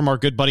question from our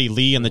good buddy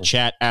Lee in the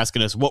chat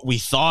asking us what we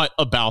thought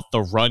about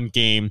the run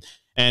game.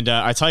 And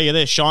I tell you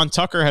this, Sean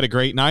Tucker had a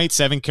great night,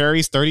 7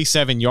 carries,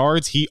 37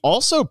 yards. He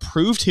also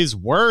proved his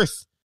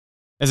worth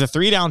as a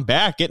 3-down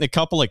back, getting a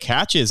couple of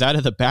catches out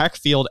of the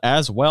backfield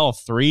as well.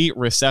 3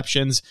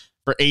 receptions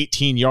for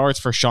 18 yards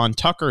for Sean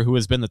Tucker, who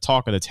has been the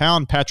talk of the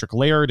town. Patrick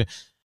Laird,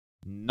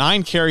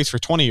 9 carries for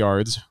 20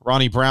 yards.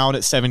 Ronnie Brown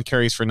at 7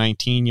 carries for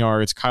 19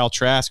 yards. Kyle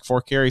Trask,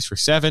 4 carries for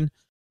 7.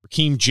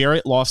 Raheem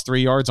Jarrett lost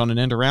 3 yards on an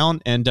end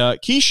around. And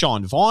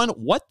Keyshawn Vaughn,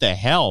 what the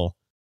hell?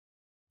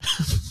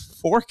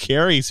 4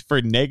 carries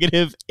for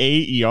 -8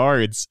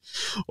 yards.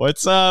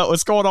 What's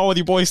going on with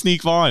your boy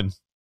Sneak Vaughn?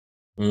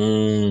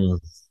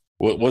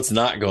 What's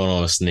not going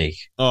on with Sneak?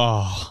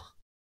 Oh,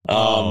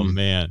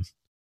 man.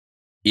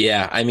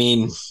 Yeah, I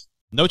mean,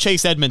 no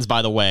Chase Edmonds,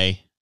 by the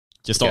way.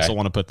 Just also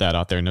want to put that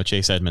out there. No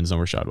Chase Edmonds, no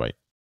Rashad White.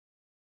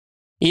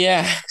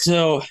 Yeah,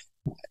 so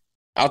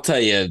I'll tell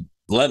you,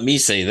 let me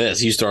say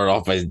this. You started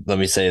off by let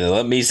me say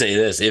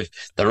this. If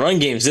the run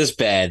game's this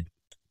bad,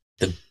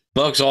 the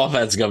Bucs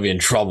offense is going to be in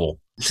trouble.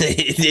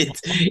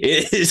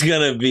 it is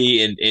going to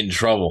be in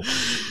trouble.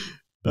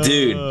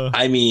 Dude,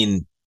 I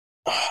mean,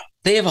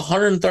 they have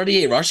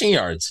 138 rushing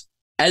yards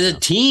as a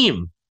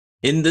team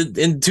in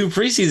 2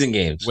 preseason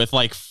games. With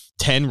like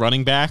 10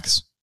 running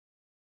backs.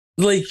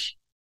 Like,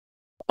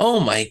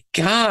 oh my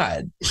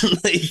God.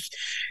 Like,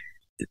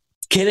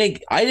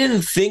 I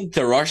didn't think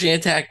the rushing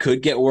attack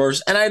could get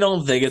worse, and I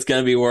don't think it's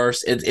going to be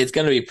worse. It's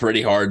going to be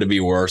pretty hard to be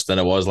worse than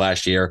it was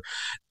last year.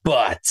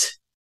 But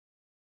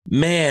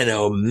man,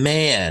 oh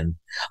man.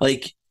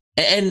 Like,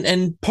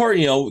 and part,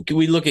 you know,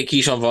 we look at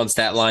Keyshawn Vaughn's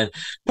stat line.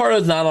 Part of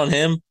it's not on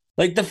him.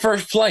 Like the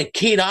first play,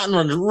 Cade Otton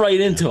runs right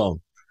into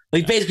him.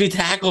 Like basically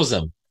tackles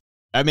him.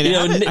 I mean,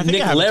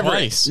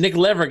 Nick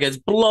Leverett gets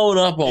blown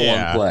up on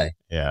one play.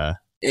 Yeah.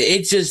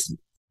 It's just,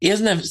 he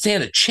doesn't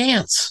stand a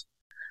chance.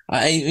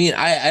 I mean,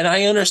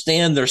 I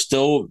understand they're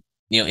still,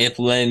 you know,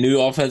 implementing new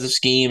offensive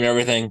scheme and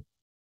everything,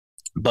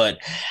 but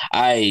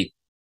I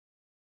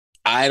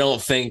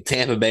don't think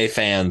Tampa Bay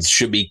fans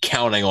should be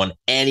counting on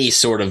any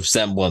sort of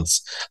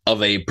semblance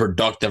of a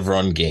productive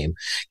run game.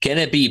 Can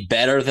it be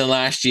better than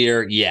last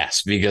year?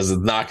 Yes, because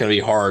it's not going to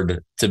be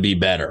hard to be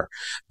better.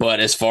 But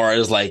as far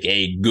as like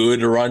a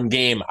good run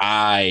game,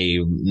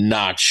 I'm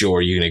not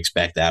sure you can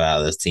expect that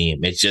out of this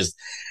team. It's just,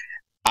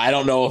 I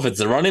don't know if it's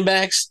the running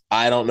backs.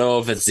 I don't know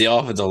if it's the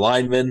offensive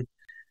linemen.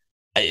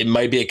 It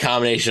might be a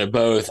combination of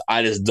both.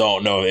 I just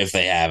don't know if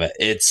they have it.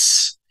 It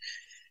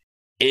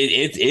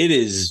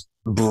is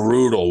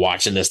brutal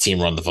watching this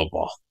team run the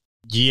football.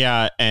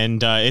 Yeah,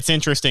 and it's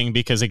interesting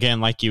because, again,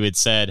 like you had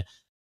said,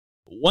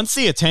 once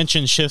the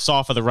attention shifts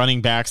off of the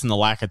running backs and the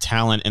lack of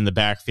talent in the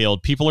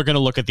backfield, people are going to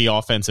look at the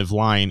offensive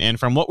line. And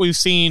from what we've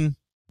seen,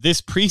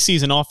 this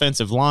preseason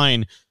offensive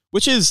line,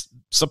 which is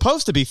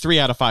supposed to be 3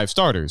 out of 5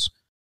 starters,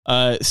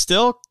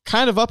 still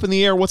kind of up in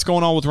the air what's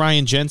going on with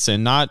Ryan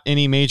Jensen. Not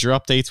any major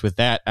updates with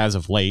that as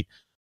of late.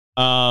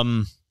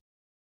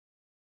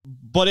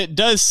 But it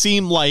does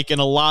seem like in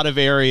a lot of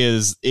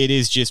areas, it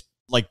is just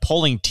like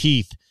pulling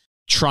teeth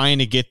trying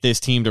to get this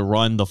team to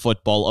run the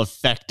football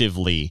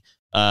effectively.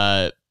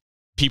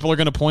 People are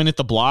going to point at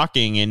the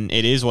blocking, and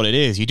it is what it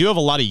is. You do have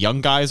a lot of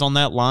young guys on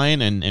that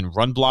line, and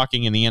run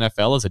blocking in the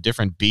NFL is a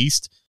different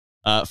beast.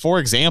 For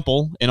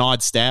example, an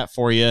odd stat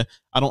for you,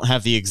 I don't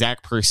have the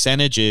exact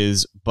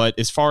percentages, but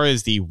as far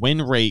as the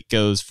win rate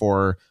goes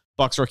for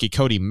Bucs rookie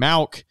Cody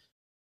Mauch,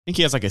 I think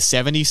he has like a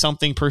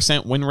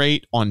 70-something% win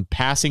rate on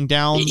passing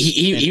downs.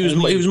 He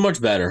was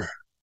much better.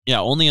 Yeah,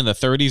 only in the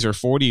 30s or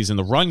 40s in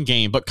the run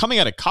game. But coming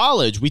out of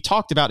college, we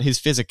talked about his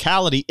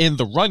physicality in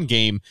the run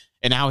game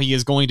and how he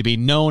is going to be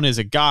known as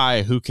a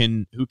guy who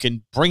can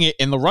bring it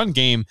in the run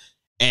game.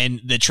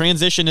 And the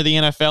transition to the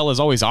NFL is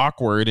always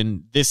awkward,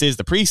 and this is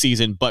the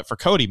preseason. But for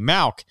Cody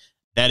Mauch,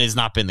 that has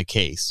not been the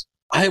case.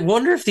 I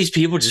wonder if these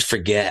people just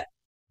forget.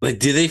 Like,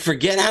 do they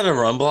forget how to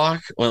run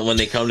block when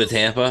they come to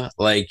Tampa?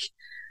 Like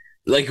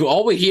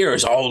all we hear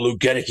is, "Oh, Luke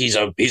Gedek, he's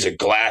a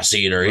glass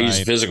eater. Right.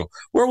 He's physical."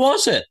 Where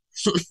was it?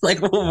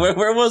 Like,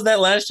 where was that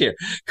last year?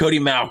 Cody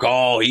Mauch,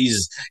 he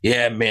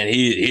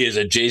is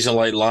a Jason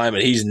Light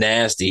lineman. He's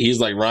nasty. He's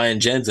like Ryan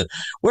Jensen.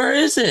 Where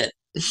is it?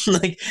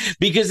 Like,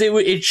 because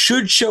it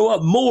should show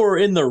up more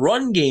in the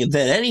run game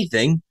than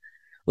anything.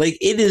 Like,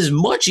 it is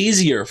much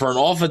easier for an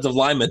offensive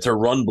lineman to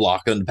run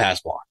block than to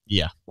pass block.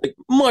 Yeah. Like,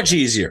 much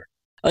easier.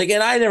 Like,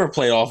 and I never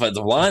played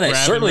offensive line. I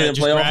certainly didn't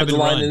play offensive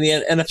line in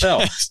the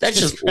NFL. That's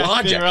just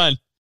logic.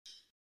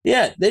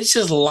 Yeah, that's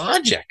just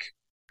logic.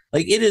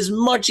 Like, it is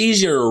much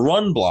easier to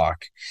run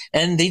block.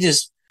 And they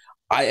just,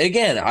 I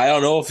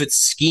don't know if it's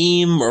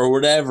scheme or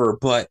whatever,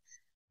 but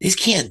they just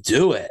can't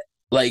do it.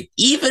 Like,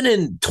 even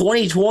in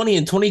 2020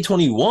 and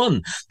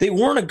 2021, they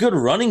weren't a good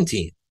running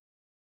team.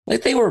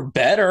 Like, they were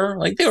better.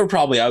 Like, they were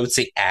probably, I would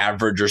say,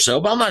 average or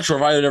so, but I'm not sure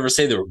if I would ever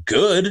say they were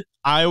good.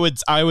 I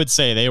would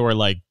say they were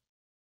like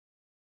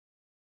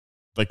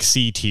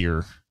C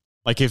tier.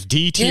 Like, if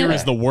D tier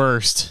is the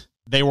worst,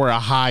 they were a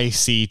high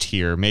C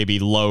tier, maybe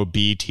low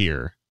B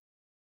tier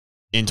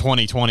in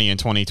 2020 and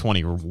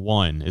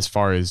 2021 as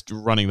far as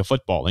running the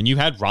football. And you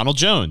had Ronald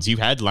Jones. You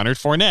had Leonard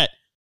Fournette.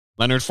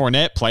 Leonard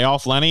Fournette,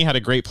 playoff Lenny, had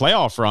a great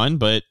playoff run,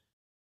 but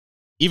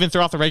even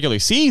throughout the regular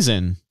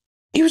season,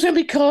 he was going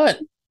to be cut.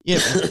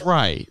 Yeah,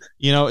 right.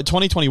 You know,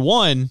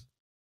 2021,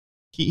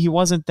 he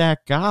wasn't that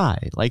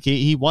guy. Like,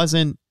 he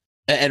wasn't.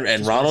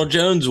 And Ronald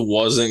Jones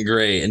wasn't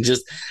great. And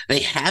just, they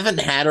haven't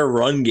had a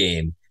run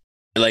game,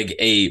 like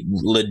a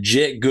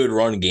legit good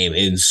run game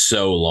in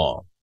so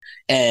long.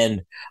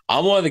 And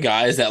I'm one of the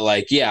guys that,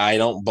 like, yeah, I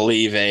don't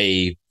believe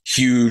a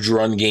huge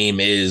run game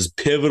is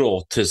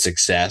pivotal to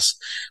success,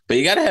 but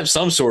you got to have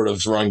some sort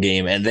of run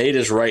game, and they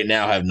just right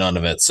now have none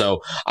of it.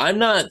 So I'm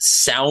not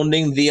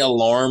sounding the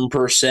alarm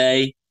per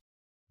se,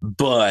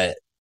 but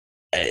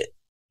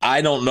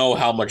I don't know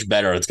how much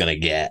better it's going to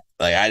get.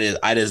 Like,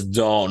 I just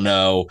don't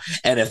know.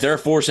 And if they're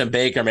forcing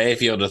Baker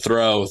Mayfield to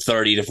throw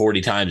 30 to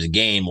 40 times a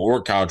game,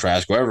 or Kyle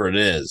Trask, whoever it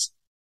is,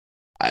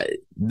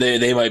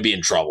 they might be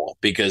in trouble,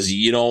 because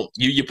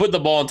you put the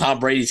ball in Tom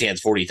Brady's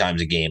hands 40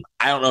 times a game.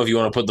 I don't know if you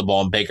want to put the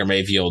ball in Baker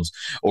Mayfield's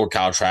or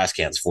Kyle Trask's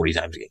hands 40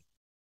 times a game.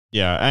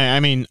 Yeah,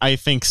 I mean, I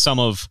think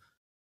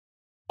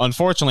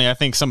unfortunately, I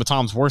think some of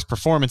Tom's worst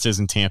performances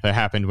in Tampa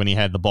happened when he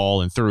had the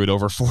ball and threw it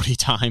over 40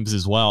 times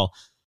as well.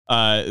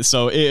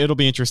 So it'll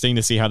be interesting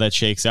to see how that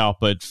shakes out.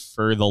 But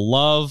for the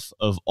love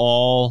of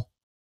all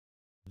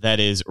that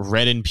is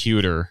red and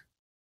pewter,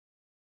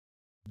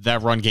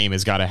 that run game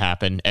has got to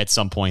happen at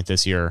some point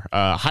this year.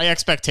 High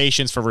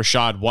expectations for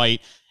Rachaad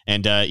White.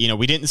 And,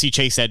 we didn't see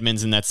Chase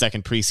Edmonds in that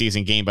second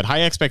preseason game, but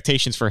high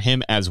expectations for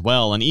him as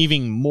well. And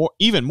even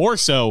more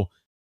so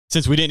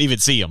since we didn't even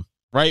see him,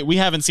 right? We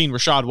haven't seen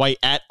Rachaad White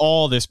at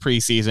all this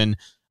preseason.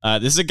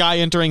 This is a guy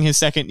entering his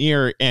second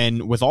year.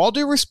 And with all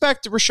due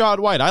respect to Rachaad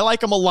White, I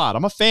like him a lot.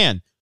 I'm a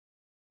fan.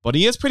 But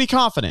he is pretty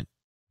confident,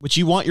 which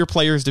you want your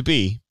players to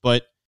be.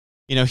 But,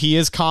 he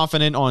is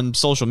confident on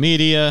social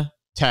media,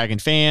 tagging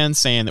fans,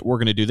 saying that we're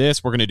going to do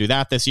this, we're going to do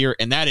that this year,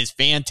 and that is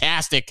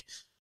fantastic.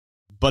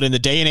 But in the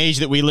day and age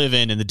that we live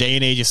in the day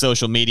and age of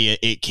social media,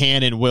 it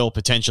can and will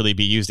potentially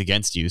be used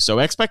against you. So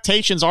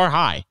expectations are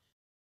high,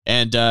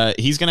 and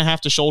he's going to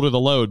have to shoulder the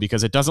load,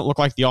 because it doesn't look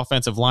like the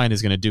offensive line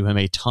is going to do him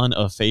a ton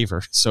of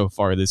favor so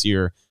far this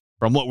year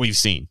from what we've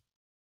seen.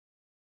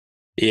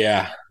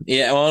 Yeah.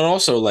 Well, and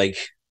also, like,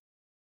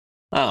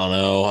 I don't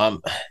know.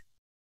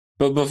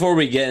 But before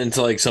we get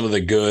into, like, some of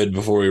the good,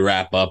 before we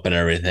wrap up and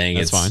everything,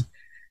 that's fine.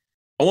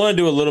 I want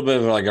to do a little bit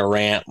of like a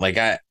rant. Like,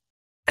 I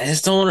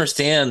just don't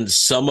understand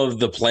some of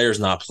the players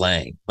not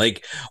playing.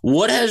 Like,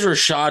 what has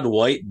Rachaad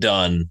White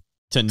done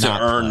to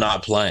earn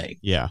not playing?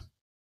 Yeah.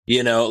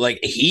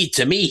 Like,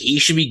 to me, he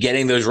should be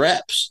getting those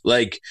reps,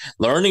 like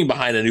learning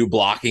behind a new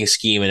blocking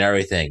scheme and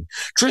everything.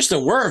 Tristan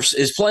Wirfs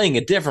is playing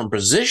a different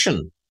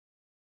position.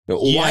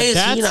 Why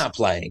is he not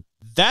playing?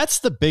 That's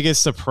the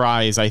biggest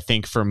surprise, I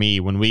think, for me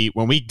when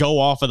we go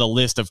off of the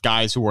list of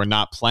guys who are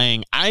not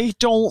playing. I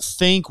don't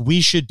think we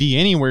should be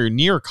anywhere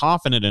near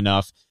confident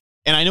enough.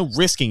 And I know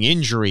risking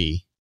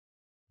injury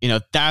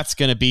that's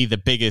going to be the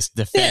biggest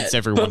defense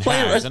everyone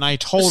has. And I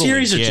totally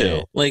series get or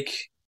two. it.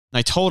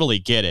 I totally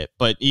get it.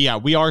 But yeah,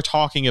 we are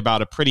talking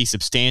about a pretty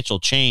substantial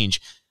change.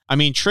 I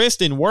mean,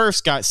 Tristan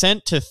Wirfs got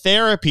sent to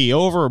therapy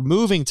over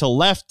moving to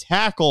left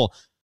tackle.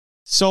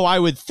 So I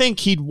would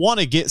think he'd want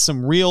to get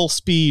some real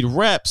speed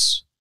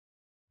reps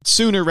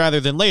sooner rather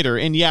than later.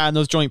 And yeah, in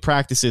those joint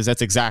practices,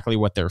 that's exactly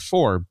what they're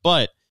for.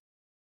 But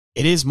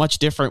it is much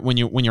different when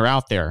you're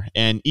out there.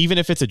 And even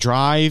if it's a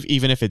drive,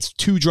 even if it's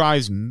 2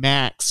 drives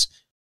max,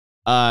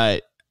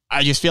 I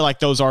just feel like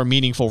those are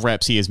meaningful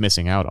reps he is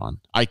missing out on.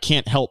 I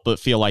can't help but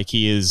feel like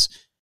he is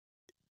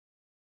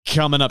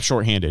coming up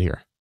shorthanded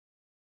here.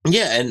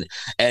 Yeah,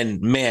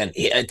 and man,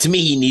 to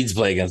me, he needs to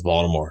play against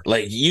Baltimore.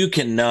 Like, you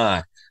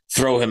cannot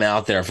throw him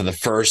out there for the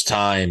first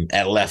time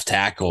at left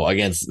tackle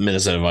against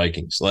Minnesota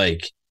Vikings.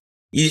 Like,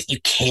 you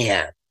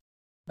can't.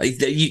 Like,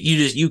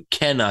 you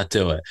cannot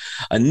do it.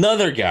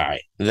 Another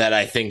guy that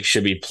I think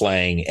should be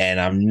playing, and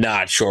I'm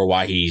not sure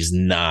why he's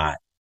not,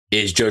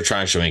 is Joe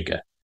Tryon-Shoyinka.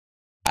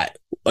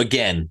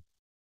 Again,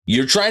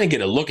 you're trying to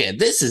get a look at it.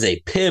 This is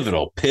a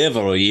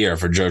pivotal year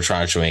for Joe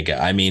Tryon-Shoyinka.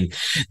 I mean,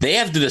 they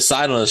have to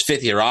decide on his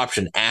 5th-year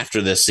option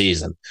after this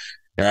season.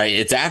 All right,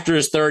 it's after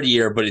his 3rd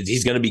year, but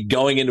he's going to be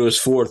going into his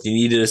 4th. You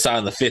need to decide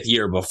on the 5th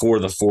year before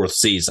the 4th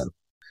season.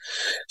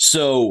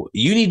 So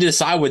you need to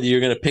decide whether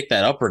you're going to pick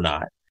that up or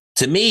not.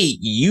 To me,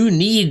 you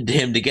need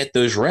him to get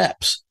those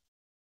reps.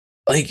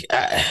 Like,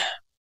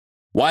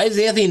 why is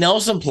Anthony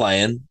Nelson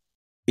playing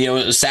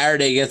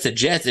Saturday against the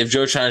Jets if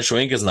Joe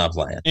Tryon-Shoyinka is not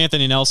playing?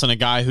 Anthony Nelson, a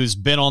guy who's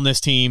been on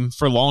this team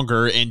for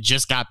longer and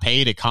just got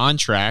paid a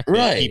contract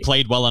that he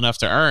played well enough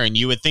to earn.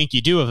 You would think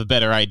you do have a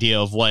better idea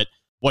of what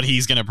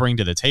he's going to bring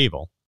to the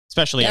table,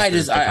 especially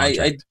after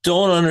I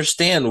don't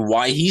understand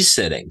why he's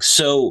sitting.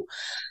 So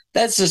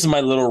that's just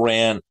my little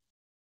rant.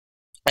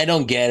 I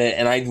don't get it.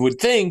 And I would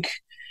think,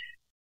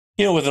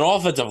 with an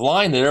offensive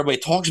line that everybody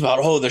talks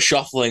about, the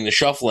shuffling,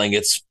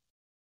 it's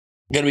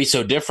going to be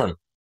so different.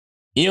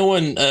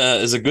 When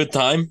is a good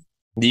time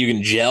that you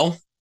can gel?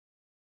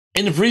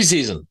 In the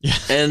preseason.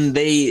 And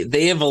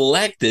they have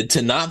elected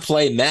to not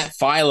play Matt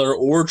Filer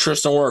or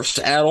Tristan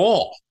Wirfs at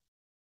all.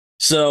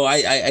 So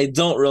I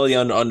don't really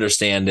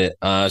understand it,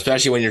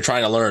 especially when you're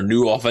trying to learn a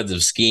new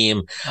offensive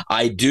scheme.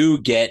 I do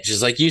get,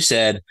 just like you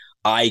said,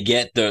 I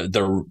get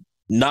the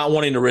not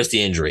wanting to risk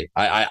the injury.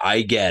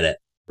 I get it,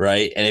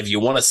 right? And if you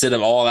want to sit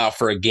them all out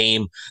for a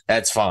game,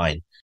 that's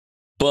fine.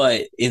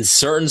 But in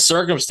certain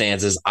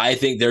circumstances, I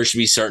think there should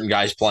be certain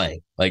guys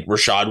playing, like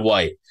Rachaad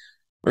White.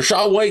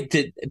 Rachaad White,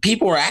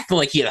 people were acting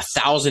like he had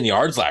 1,000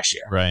 yards last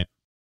year. Right.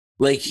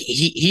 Like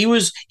he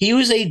was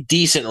a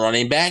decent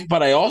running back,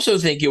 but I also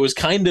think it was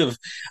kind of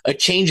a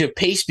change of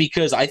pace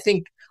because I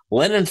think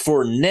Leonard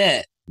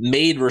Fournette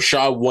made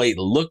Rachaad White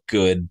look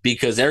good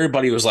because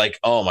everybody was like,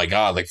 oh my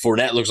God, like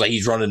Fournette looks like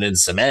he's running in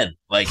cement.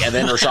 Like, and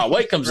then Rachaad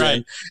White comes in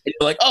and you're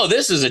like, oh,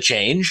 this is a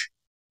change.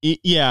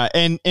 Yeah,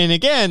 and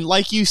again,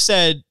 like you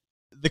said,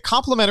 the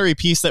complementary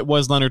piece that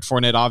was Leonard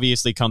Fournette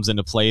obviously comes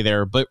into play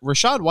there, but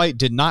Rachaad White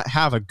did not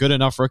have a good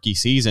enough rookie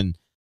season.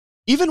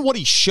 Even what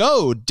he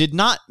showed did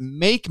not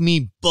make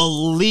me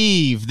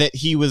believe that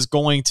he was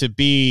going to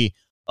be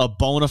a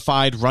bona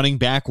fide running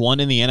back 1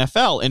 in the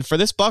NFL. And for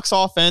this Bucs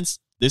offense,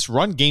 this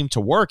run game to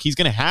work, he's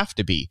going to have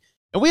to be.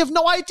 And we have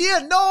no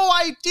idea.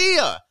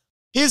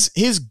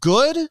 His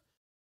good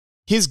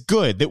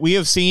that we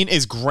have seen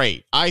is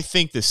great. I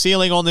think the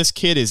ceiling on this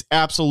kid is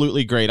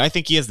absolutely great. I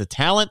think he has the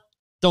talent.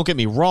 Don't get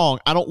me wrong.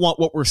 I don't want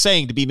what we're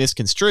saying to be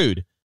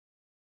misconstrued.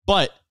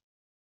 But,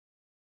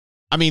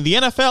 I mean, the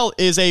NFL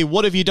is a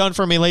what have you done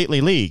for me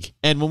lately league.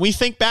 And when we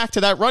think back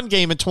to that run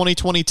game in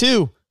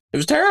 2022, it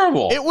was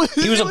terrible. He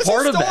was a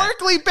part of that.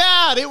 Historically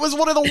bad. It was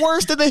one of the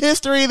worst in the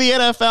history of the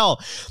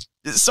NFL.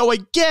 So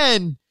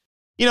again,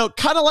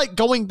 kind of like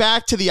going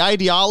back to the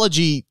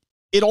ideology,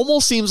 it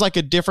almost seems like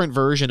a different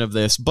version of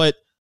this. But,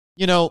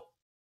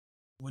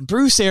 when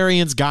Bruce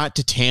Arians got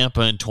to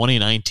Tampa in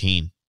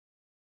 2019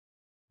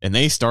 and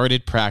they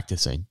started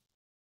practicing,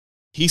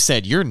 he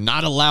said, you're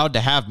not allowed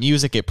to have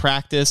music at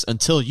practice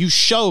until you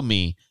show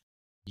me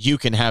you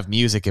can have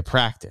music at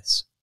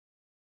practice.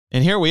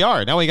 And here we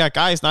are. Now we got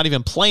guys not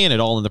even playing at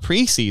all in the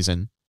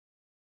preseason.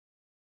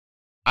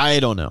 I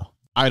don't know.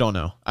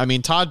 I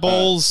mean, Todd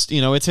Bowles,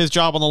 it's his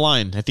job on the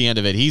line at the end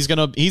of it. He's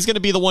gonna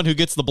be the one who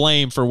gets the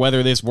blame for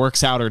whether this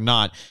works out or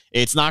not.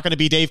 It's not going to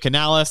be Dave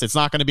Canales. It's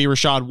not going to be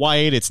Rachaad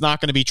White. It's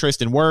not going to be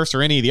Tristan Wirfs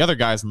or any of the other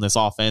guys in this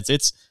offense.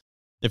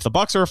 If the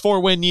Bucs are a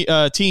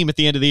 4-win team at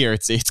the end of the year,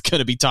 it's going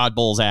to be Todd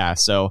Bowles'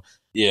 ass. So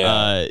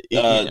yeah.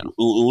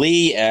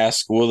 Lee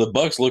asked, will the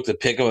Bucs look to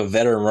pick up a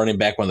veteran running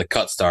back when the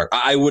cuts start?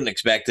 I wouldn't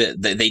expect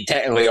it. They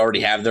technically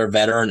already have their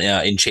veteran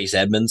in Chase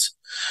Edmonds.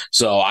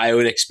 So I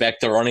would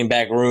expect the running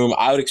back room.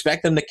 I would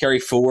expect them to carry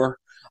 4.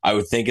 I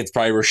would think it's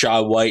probably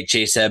Rachaad White,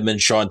 Chase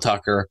Edmonds, Sean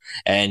Tucker,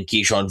 and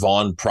Keyshawn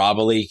Vaughn.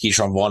 Probably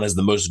Keyshawn Vaughn has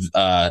the most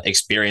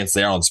experience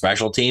there on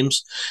special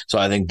teams, so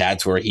I think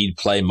that's where he'd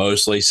play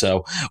mostly.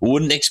 So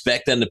wouldn't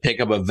expect them to pick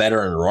up a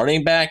veteran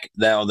running back.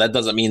 Now that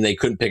doesn't mean they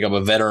couldn't pick up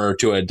a veteran or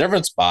two at a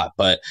different spot,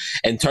 but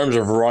in terms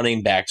of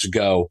running backs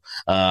go,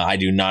 I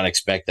do not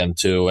expect them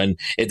to. And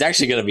it's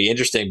actually going to be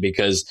interesting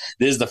because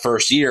this is the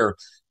first year.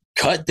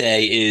 Cut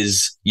day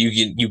is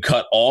you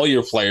cut all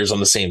your players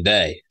on the same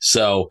day.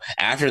 So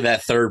after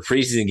that third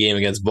preseason game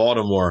against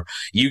Baltimore,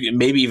 you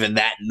maybe even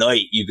that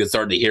night you could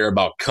start to hear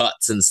about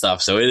cuts and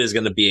stuff. So it is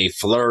going to be a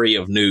flurry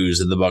of news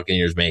that the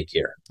Buccaneers make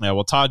here. Yeah,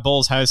 well, Todd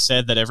Bowles has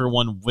said that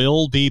everyone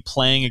will be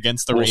playing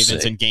against the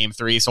Ravens in Game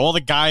 3. So all the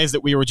guys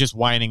that we were just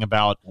whining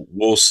about,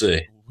 we'll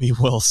see. We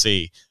will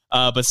see.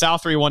 But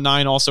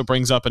Sal319 also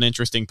brings up an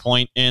interesting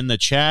point in the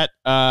chat.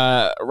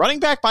 Running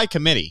back by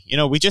committee. You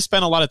know, we just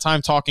spent a lot of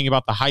time talking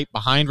about the hype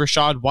behind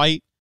Rachaad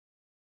White.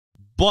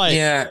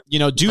 But, you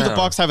know, do the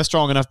Bucs have a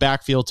strong enough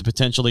backfield to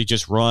potentially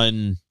just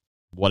run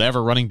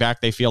whatever running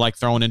back they feel like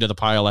throwing into the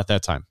pile at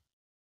that time?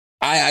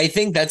 I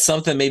think that's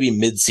something maybe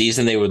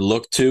mid-season they would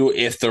look to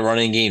if the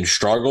running game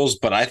struggles.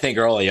 But I think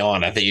early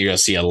on, I think you're going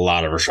to see a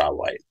lot of Rachaad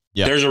White.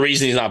 Yep. There's a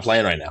reason he's not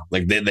playing right now.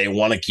 Like they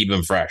want to keep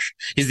him fresh.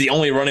 He's the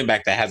only running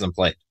back that hasn't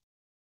played.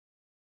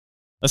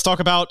 Let's talk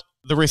about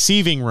the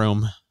receiving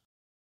room.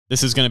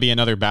 This is going to be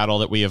another battle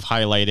that we have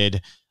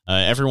highlighted.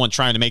 Everyone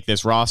trying to make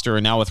this roster,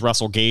 and now with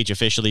Russell Gage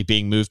officially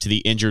being moved to the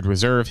injured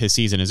reserve, his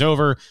season is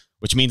over,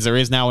 which means there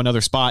is now another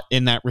spot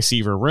in that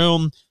receiver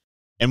room.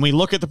 And we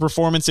look at the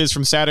performances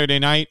from Saturday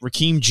night.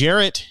 Raheem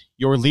Jarrett,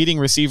 your leading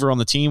receiver on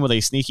the team with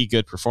a sneaky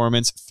good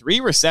performance.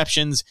 3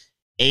 receptions,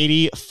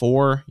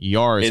 84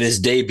 yards. In his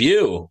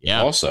debut,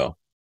 yeah. Also.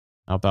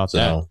 How about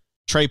that?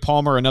 Trey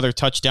Palmer, another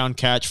touchdown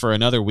catch for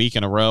another week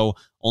in a row.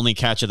 Only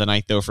catch of the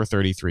night, though, for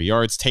 33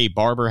 yards. Tay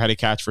Barber had a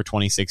catch for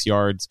 26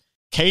 yards.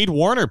 Cade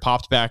Warner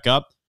popped back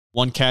up.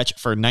 1 catch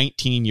for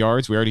 19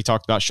 yards. We already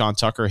talked about Sean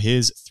Tucker,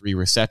 his 3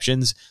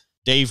 receptions.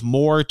 Dave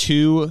Moore,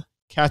 2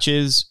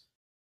 catches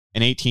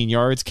and 18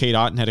 yards. Cade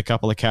Otton had a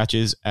couple of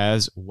catches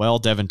as well.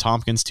 Devin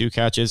Tompkins, 2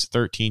 catches,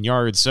 13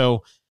 yards.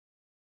 So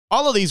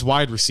all of these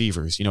wide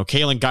receivers, you know,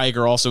 Kalen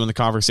Geiger also in the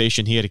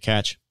conversation, he had a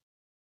catch.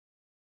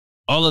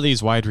 All of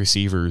these wide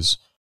receivers,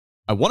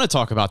 I want to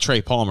talk about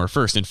Trey Palmer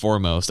first and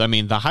foremost. I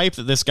mean, the hype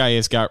that this guy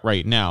has got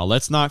right now,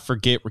 let's not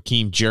forget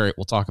Raheem Jarrett.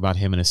 We'll talk about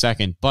him in a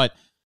second. But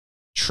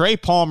Trey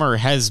Palmer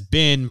has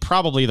been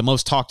probably the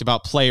most talked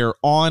about player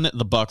on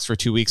the Bucs for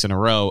 2 weeks in a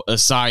row,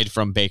 aside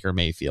from Baker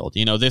Mayfield.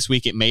 You know, this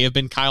week it may have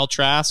been Kyle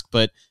Trask,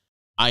 but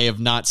I have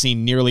not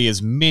seen nearly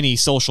as many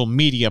social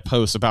media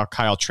posts about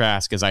Kyle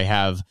Trask as I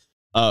have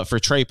for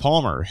Trey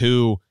Palmer,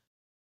 who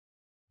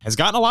has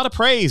gotten a lot of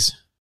praise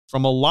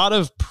from a lot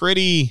of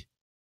pretty,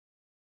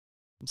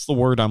 what's the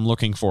word I'm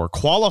looking for?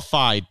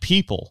 Qualified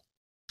people.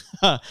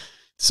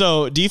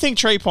 So do you think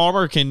Trey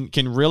Palmer can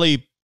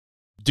really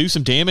do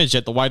some damage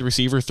at the wide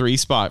receiver 3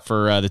 spot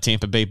for the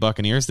Tampa Bay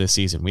Buccaneers this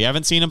season? We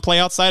haven't seen him play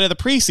outside of the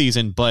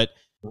preseason, but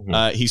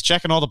he's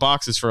checking all the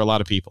boxes for a lot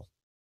of people.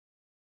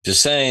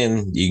 Just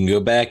saying, you can go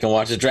back and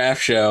watch the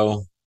draft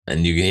show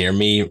and you can hear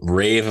me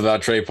rave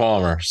about Trey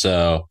Palmer.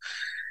 So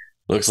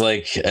looks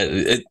like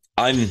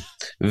I'm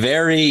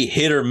very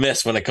hit or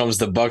miss when it comes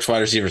to Bucs wide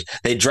receivers.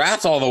 They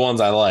draft all the ones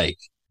I like.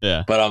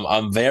 Yeah, but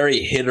I'm very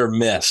hit or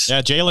miss.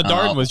 Yeah, Jalen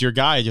Darden was your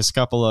guy just a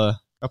couple of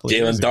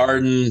Jalen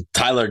Darden,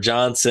 Tyler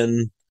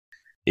Johnson.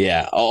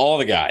 Yeah, all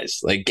the guys.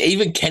 Like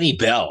even Kenny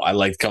Bell, I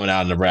liked coming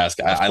out of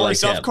Nebraska. I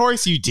liked him. Of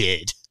course you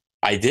did.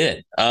 I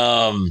did.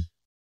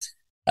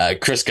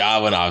 Chris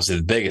Godwin, obviously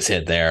the biggest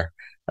hit there.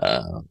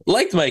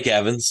 Liked Mike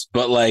Evans,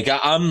 but like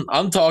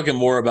I'm talking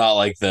more about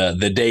like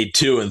the day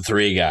 2 and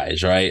 3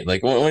 guys, right?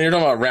 Like when you're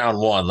talking about round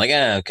 1, like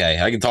okay,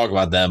 I can talk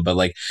about them, but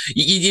like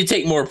you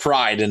take more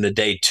pride in the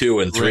day 2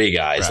 and 3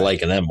 guys, right,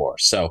 liking them more.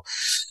 So,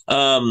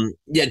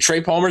 yeah,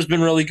 Trey Palmer's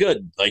been really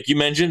good. Like you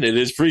mentioned, it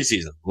is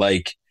preseason.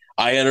 Like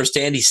I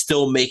understand he's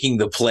still making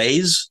the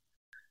plays,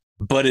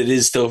 but it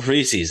is still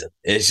preseason.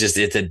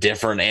 It's a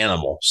different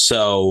animal.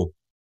 So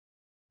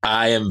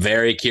I am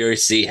very curious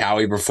to see how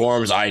he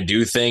performs. I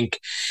do think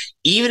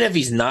even if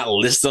he's not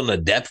listed on the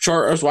depth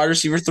chart as wide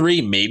receiver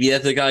 3, maybe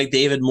that's a guy like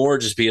David Moore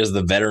just because of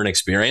the veteran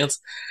experience.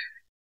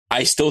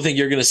 I still think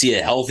you're going to see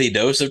a healthy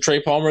dose of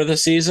Trey Palmer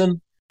this season,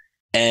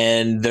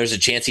 and there's a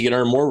chance he can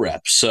earn more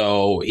reps.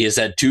 So he has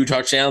had 2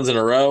 touchdowns in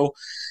a row,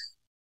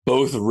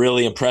 both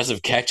really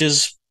impressive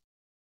catches,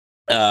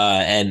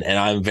 and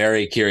I'm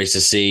very curious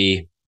to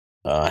see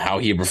how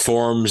he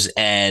performs.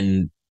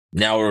 And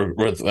now we're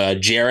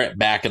with Jarrett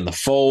back in the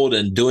fold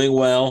and doing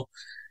well.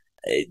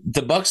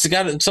 The Bucs have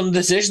got some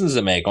decisions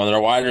to make on their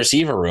wide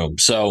receiver room.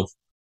 So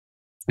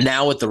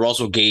now with the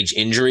Russell Gage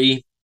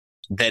injury,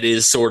 that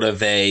is sort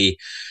of a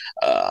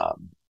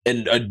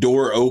a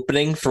door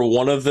opening for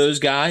one of those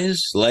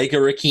guys, like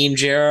a Raheem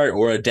Jarrett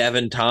or a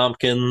Devin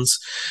Tompkins,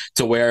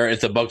 to where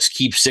if the Bucs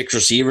keep 6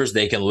 receivers,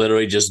 they can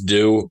literally just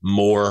do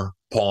more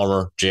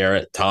Palmer,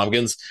 Jarrett,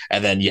 Tompkins,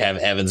 and then you have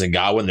Evans and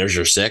Godwin. There's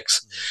your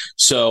 6.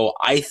 So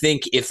I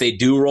think if they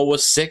do roll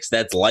with 6,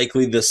 that's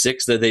likely the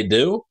 6 that they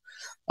do.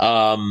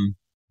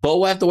 But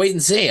we'll have to wait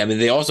and see. I mean,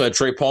 they also had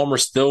Trey Palmer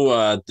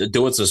still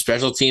doing some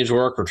special teams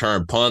work,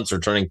 returning punts,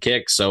 returning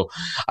kicks. So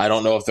I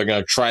don't know if they're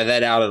going to try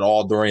that out at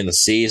all during the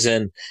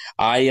season.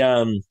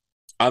 I'm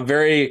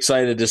very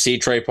excited to see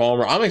Trey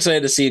Palmer. I'm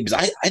excited to see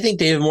because I think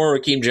David Moore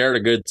and Raheem Jarrett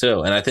are good too.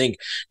 And I think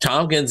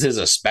Tompkins is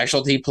a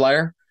specialty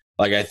player.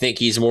 Like I think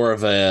he's more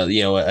of a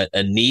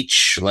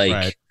niche, like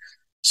right.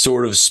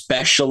 Sort of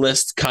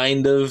specialist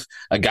kind of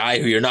a guy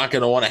who you're not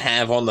going to want to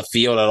have on the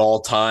field at all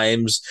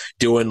times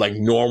doing like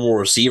normal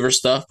receiver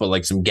stuff, but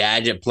like some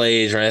gadget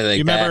plays or anything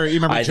like that. You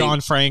remember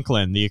John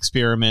Franklin, the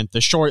experiment,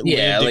 the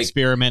short-lived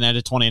experiment out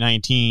of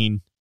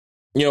 2019.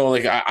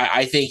 Like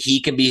I think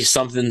he can be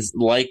something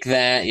like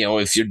that.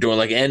 If you're doing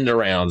like end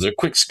arounds or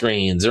quick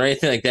screens or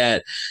anything like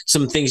that,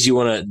 some things you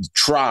want to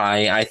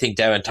try, I think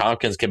Devin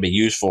Tompkins can be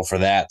useful for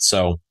that.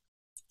 So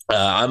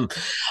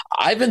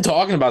I've been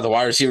talking about the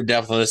wide receiver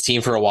depth on this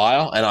team for a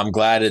while, and I'm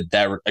glad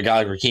that a guy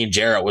like Raheem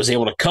Jarrett was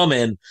able to come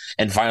in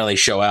and finally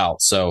show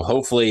out. So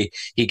hopefully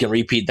he can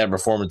repeat that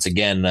performance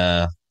again.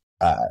 I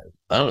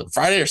don't know,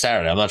 Friday or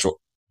Saturday. I'm not sure.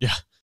 Yeah.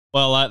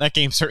 Well, that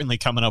game's certainly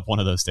coming up one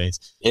of those days.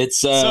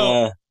 It's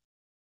August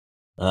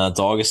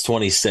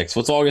 26th.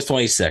 What's August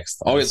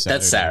 26th?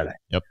 That's Saturday.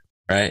 Yep.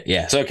 Right.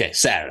 Yeah. So okay,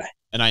 Saturday.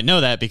 And I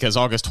know that because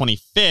August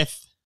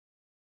 25th,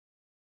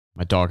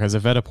 my dog has a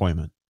vet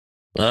appointment.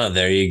 Oh,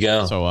 there you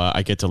go. So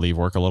I get to leave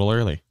work a little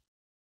early.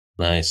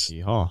 Nice.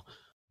 Yeehaw.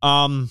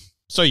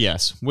 So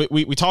yes,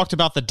 we talked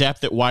about the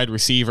depth at wide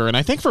receiver, and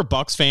I think for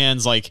Bucs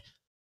fans, like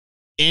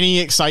any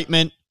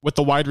excitement with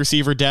the wide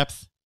receiver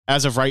depth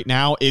as of right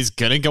now is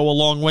gonna go a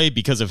long way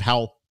because of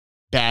how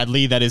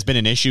badly that has been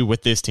an issue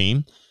with this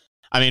team.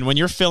 I mean, when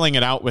you're filling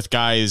it out with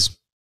guys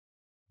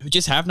who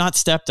just have not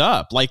stepped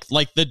up, like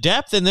the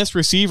depth in this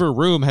receiver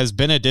room has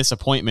been a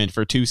disappointment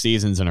for 2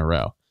 seasons in a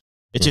row.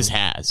 It just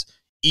has.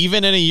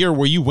 Even in a year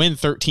where you win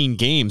 13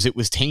 games, it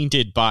was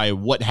tainted by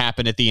what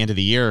happened at the end of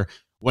the year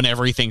when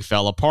everything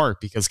fell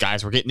apart because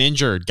guys were getting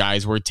injured.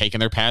 Guys were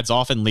taking their pads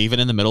off and leaving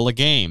in the middle of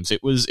games.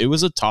 It was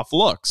a tough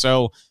look.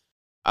 So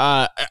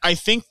I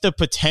think the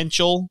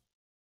potential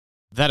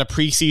that a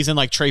preseason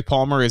like Trey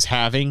Palmer is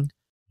having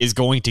is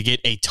going to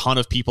get a ton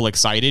of people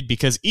excited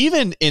because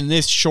even in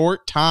this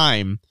short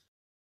time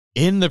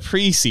in the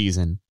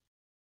preseason,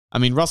 I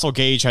mean, Russell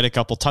Gage had a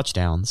couple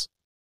touchdowns,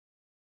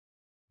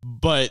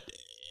 but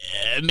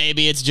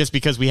maybe it's just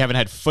because we haven't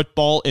had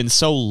football in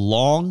so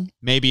long.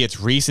 Maybe it's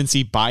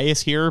recency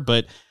bias here,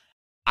 but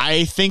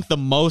I think the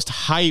most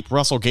hype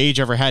Russell Gage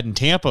ever had in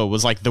Tampa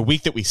was like the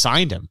week that we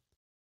signed him.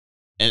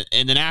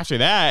 And then after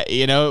that,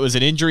 it was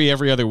an injury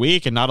every other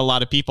week and not a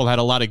lot of people had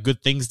a lot of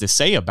good things to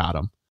say about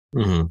him.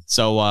 Mm-hmm.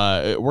 So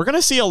we're going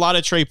to see a lot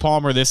of Trey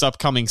Palmer this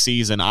upcoming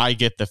season. I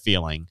get the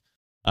feeling.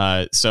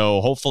 So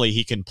hopefully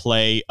he can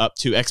play up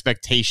to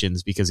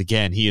expectations because,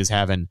 again, he is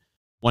having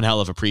one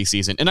hell of a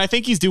preseason. And I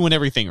think he's doing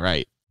everything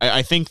right.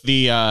 I think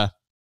the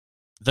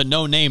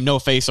no name, no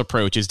face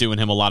approach is doing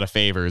him a lot of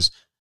favors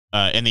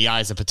in the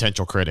eyes of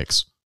potential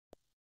critics.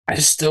 I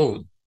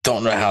still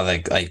don't know how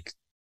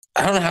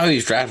I don't know how he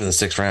was drafted in the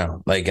 6th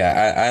round.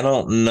 I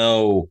don't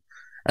know.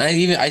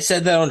 I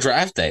said that on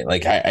draft day.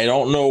 I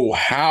don't know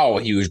how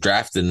he was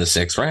drafted in the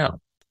 6th round.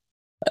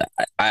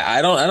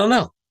 I don't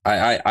know.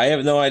 I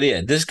have no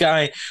idea. This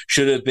guy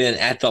should have been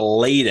at the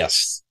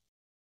latest,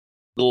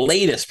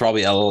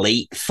 probably a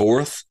late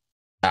 4th.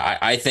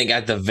 I think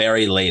at the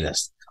very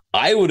latest.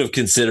 I would have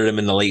considered him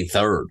in the late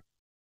 3rd.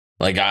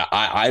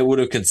 I would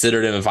have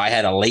considered him if I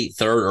had a late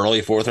 3rd,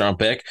 early 4th round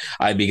pick.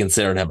 I'd be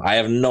considering him. I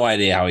have no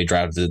idea how he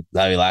lasted the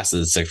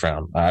 6th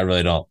round. I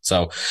really don't.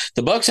 So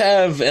the Bucs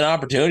have an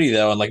opportunity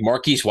though, and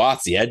Marquise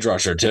Watts, the edge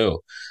rusher too,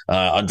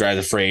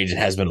 undrafted free agent,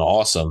 has been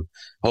awesome.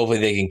 Hopefully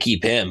they can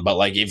keep him.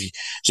 But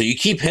you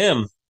keep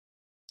him,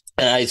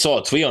 and I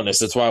saw a tweet on this.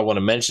 That's why I want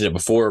to mention it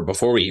before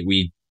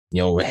we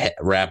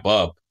wrap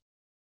up.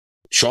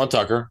 Sean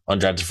Tucker,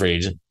 undrafted free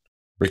agent.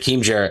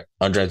 Raheem Jarrett,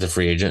 undrafted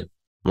free agent.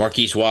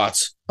 Marquise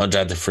Watts,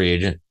 undrafted free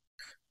agent.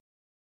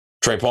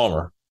 Trey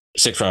Palmer,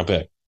 6th round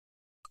pick.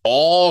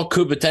 All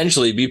could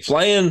potentially be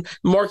playing.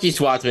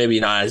 Marquise Watts maybe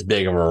not as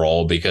big of a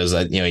role because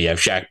you have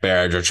Shaq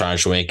Barrett, Rashawn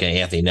Schwenk,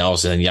 Anthony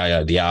Nelson, and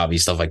Yaya Diaby,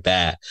 stuff like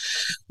that.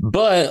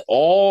 But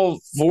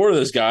all 4 of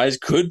those guys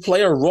could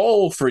play a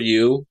role for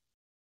you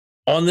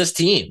on this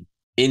team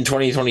in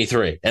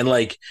 2023. And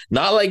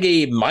not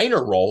a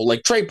minor role.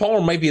 Trey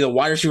Palmer might be the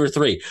wide receiver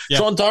 3. Yeah.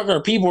 Sean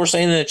Tucker, people were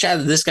saying in the chat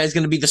that this guy's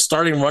going to be the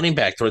starting running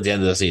back toward the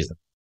end of the season.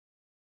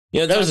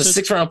 That was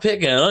a 6th round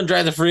pick and an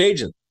undrafted free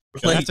agent.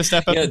 Have to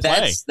step up and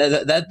play.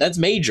 That's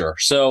major.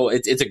 So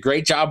it's a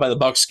great job by the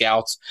Bucs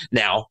scouts.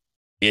 Now,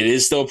 it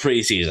is still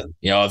preseason.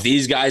 If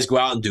these guys go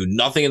out and do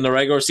nothing in the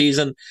regular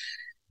season,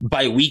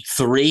 by week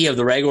 3 of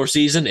the regular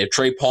season, if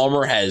Trey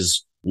Palmer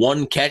has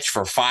one catch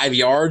for 5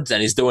 yards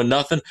and he's doing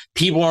nothing,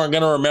 people aren't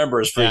going to remember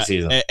his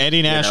preseason. Yeah,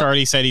 Eddie Nash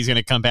already said he's going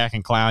to come back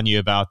and clown you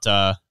about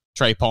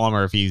Trey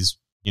Palmer if he's,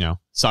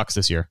 sucks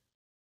this year.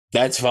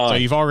 That's fine. So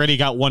you've already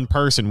got one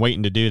person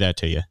waiting to do that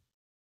to you.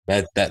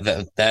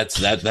 That's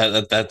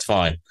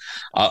fine.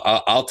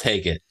 I'll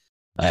take it.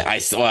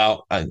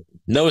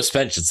 Noah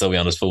Spence should still be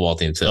on this football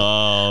team too.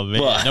 Oh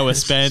man, Noah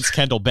Spence,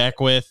 Kendall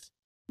Beckwith.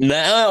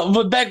 No,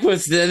 but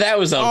Beckwith, that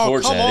was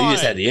unfortunate. He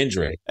just had the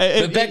injury.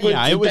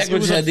 It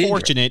was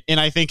unfortunate, and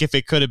I think if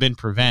it could have been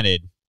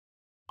prevented,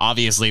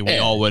 obviously we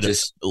all would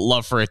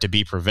love for it to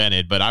be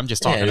prevented. But I'm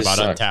just talking about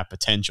untapped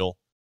potential.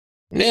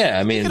 Yeah,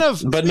 I mean,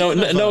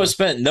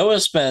 Noah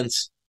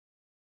Spence,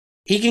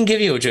 he can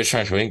give you what Joe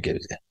Trent can give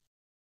you.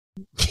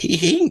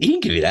 He can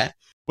give you that.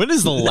 When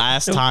is the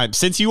last time,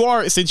 since you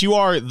are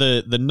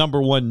the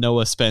number one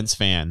Noah Spence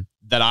fan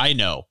that I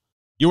know,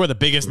 you are the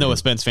biggest Noah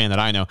Spence fan that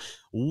I know,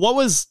 what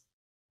was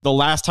the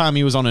last time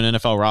he was on an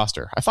NFL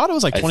roster? I thought it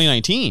was like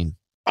 2019.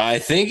 I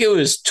think it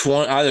was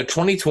either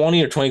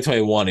 2020 or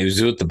 2021. He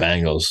was with the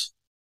Bengals.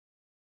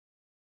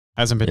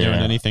 Hasn't been doing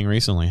anything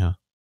recently, huh?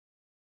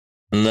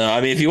 No,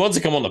 I mean, if he wants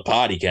to come on the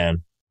pod, he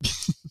can.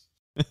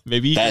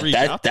 Maybe that'd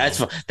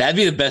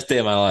be the best day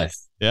of my life.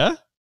 Yeah?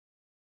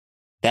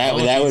 That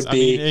would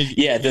be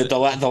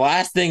the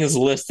last thing is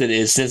listed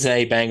is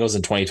Cincinnati Bengals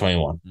in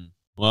 2021.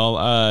 Well,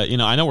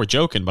 I know we're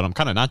joking, but I'm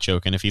kind of not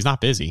joking if he's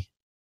not busy.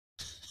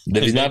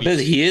 If he's not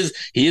busy,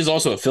 he is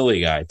also a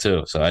Philly guy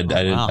too. So I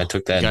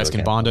took that. You guys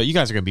can bond. You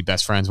guys are going to be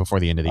best friends before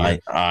the end of the year.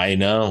 I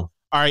know.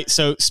 All right.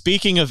 So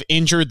speaking of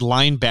injured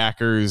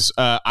linebackers,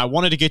 I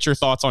wanted to get your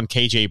thoughts on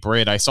KJ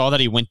Britt. I saw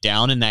that he went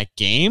down in that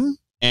game,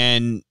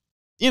 and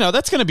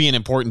that's going to be an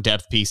important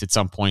depth piece at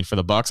some point for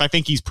the Bucs. I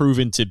think he's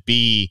proven to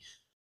be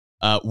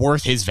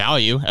worth his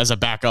value as a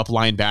backup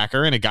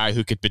linebacker and a guy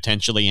who could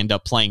potentially end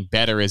up playing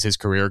better as his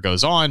career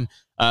goes on.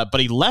 But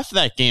he left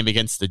that game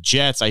against the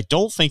Jets. I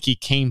don't think he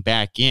came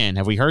back in.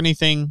 Have we heard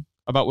anything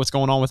about what's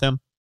going on with him?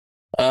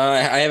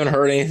 I haven't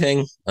heard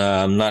anything.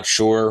 I'm not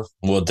sure.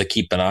 We'll have to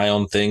keep an eye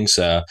on things.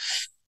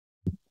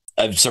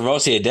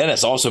 Servosia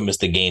Dennis also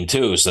missed the game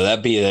too, so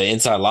that'd be the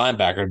inside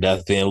linebacker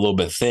depth being a little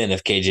bit thin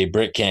if KJ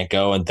Britt can't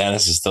go and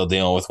Dennis is still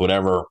dealing with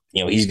whatever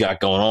he's got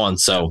going on.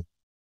 So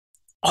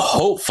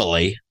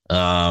hopefully,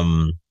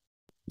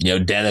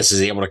 Dennis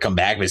is able to come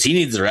back because he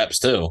needs the reps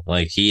too.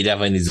 Like he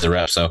definitely needs the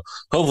reps. So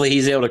hopefully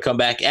he's able to come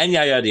back. And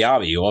Yaya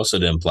Diaby, who also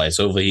didn't play,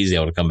 so hopefully he's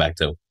able to come back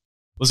too.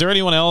 Was there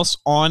anyone else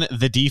on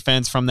the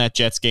defense from that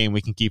Jets game?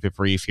 We can keep it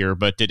brief here,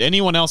 but did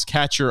anyone else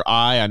catch your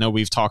eye? I know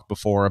we've talked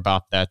before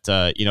about that,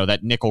 that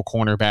nickel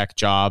cornerback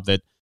job that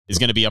is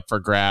going to be up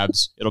for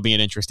grabs. It'll be an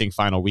interesting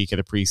final week of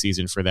the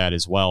preseason for that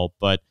as well.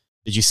 But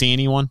did you see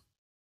anyone?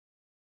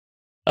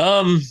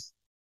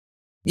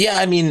 Yeah,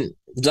 I mean,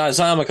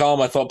 Zion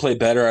McCollum I thought played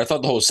better. I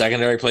thought the whole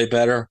secondary played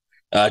better.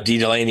 D.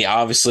 Delaney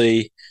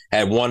obviously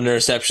had one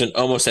interception,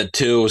 almost had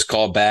two, was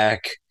called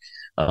back.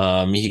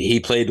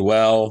 He played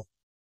well.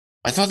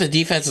 I thought the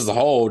defense as a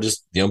whole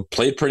just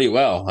played pretty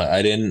well.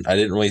 I didn't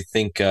really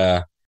think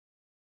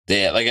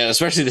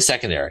especially the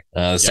secondary.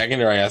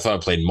 Secondary I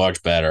thought played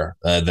much better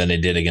than they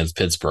did against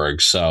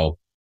Pittsburgh. So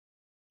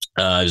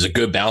it was a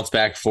good bounce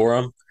back for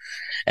them.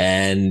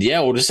 And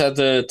we'll just have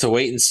to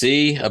wait and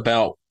see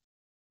about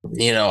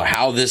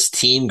how this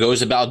team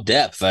goes about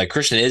depth.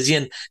 Christian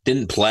Izien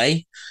didn't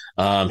play.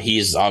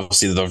 He's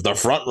obviously the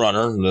front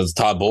runner, as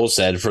Todd Bowles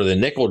said, for the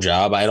nickel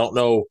job. I don't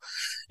know,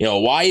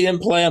 why he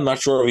didn't play. I'm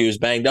not sure if he was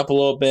banged up a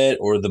little bit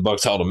or the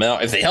Bucs held him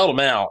out. If they held him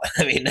out,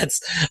 I mean,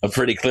 that's a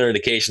pretty clear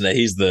indication that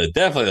he's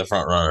definitely the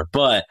front runner.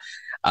 But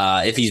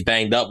if he's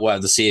banged up, we'll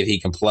have to see if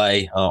he can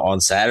play on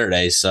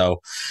Saturday.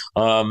 So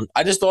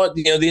I just thought,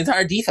 the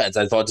entire defense,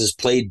 I thought just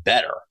played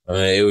better.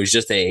 It was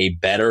just a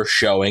better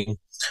showing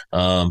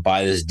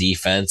by this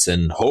defense,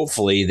 and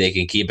hopefully they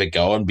can keep it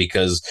going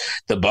because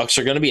the Bucs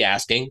are going to be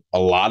asking a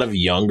lot of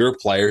younger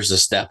players to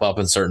step up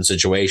in certain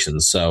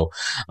situations. So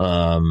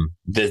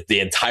the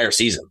entire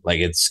season,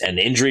 and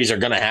injuries are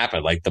going to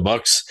happen. Like the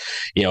Bucs,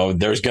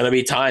 there's going to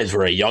be times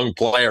where a young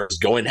player is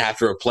going to have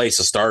to replace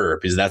a starter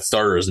because that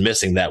starter is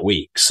missing that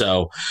week.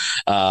 So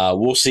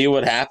we'll see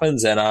what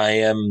happens, and I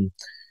am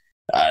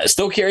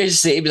still curious to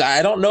see. But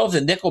I don't know if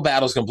the nickel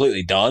battle is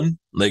completely done.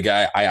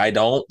 I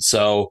don't.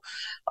 So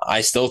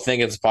I still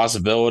think it's a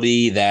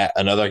possibility that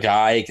another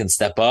guy can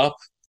step up,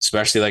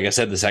 especially, like I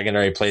said, the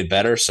secondary played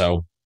better.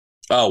 So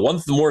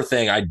one more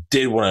thing I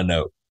did want to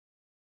note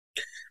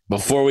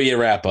before we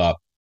wrap up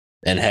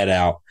and head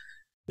out.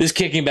 This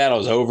kicking battle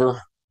is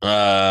over.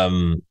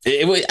 To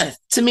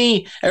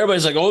me,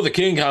 everybody's like, oh, the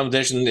kicking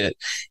competition. It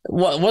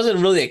wasn't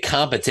really a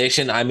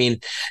competition. I mean,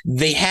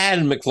 they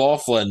had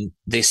McLaughlin.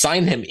 They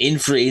signed him in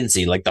free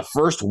agency, like the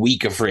first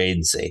week of free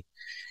agency.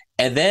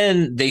 And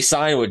then they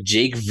signed with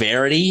Jake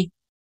Verity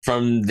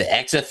from the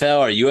XFL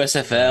or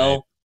USFL,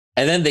 right.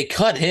 And then they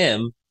cut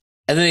him,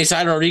 and then they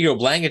signed Rodrigo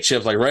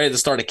Blankenship right at the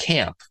start of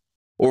camp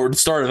or the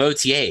start of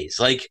OTAs.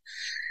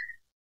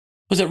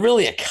 Was it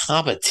really a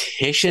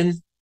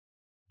competition,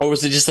 or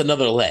was it just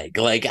another leg?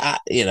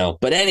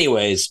 But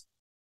anyways,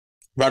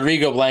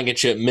 Rodrigo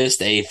Blankenship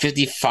missed a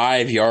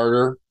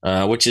 55-yarder,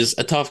 which is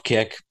a tough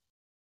kick,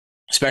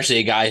 especially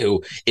a guy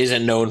who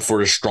isn't known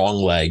for a strong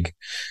leg.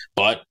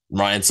 But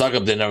Ryan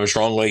Succop didn't have a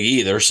strong leg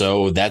either,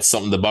 so that's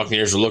something the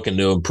Buccaneers are looking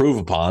to improve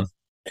upon.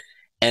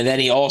 And then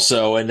he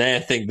also, and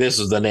then I think this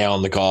was the nail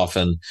in the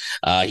coffin,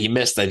 he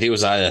missed, I think it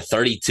was either a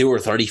 32 or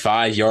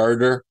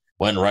 35-yarder,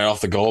 went right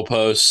off the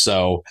goalpost.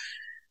 So,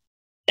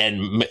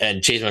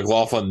 and Chase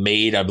McLaughlin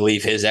made, I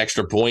believe, his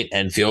extra point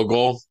and field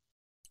goal.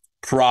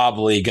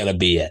 Probably going to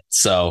be it.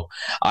 So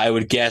I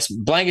would guess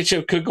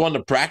Blankenship could go on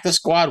the practice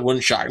squad.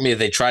 Wouldn't shock me if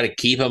they try to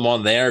keep him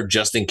on there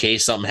just in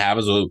case something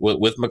happens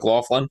with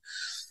McLaughlin.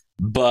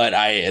 But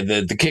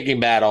the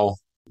kicking battle,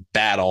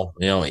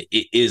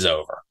 it is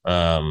over.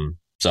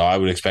 So I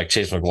would expect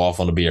Chase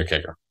McLaughlin to be your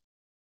kicker.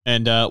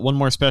 And one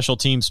more special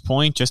teams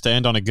point, just to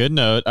end on a good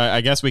note.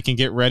 I guess we can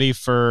get ready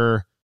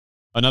for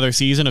another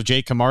season of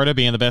Jake Camarda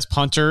being the best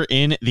punter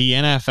in the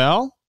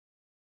NFL.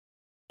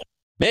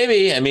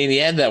 Maybe. I mean, he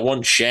had that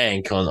one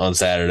shank on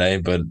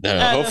Saturday, but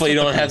hopefully you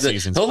don't have to.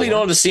 Hopefully you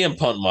don't have to see him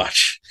punt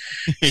much.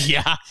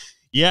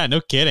 Yeah,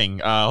 no kidding.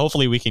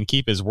 Hopefully we can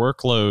keep his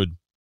workload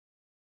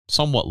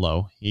somewhat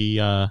low.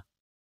 Yeah,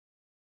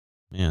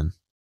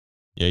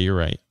 you're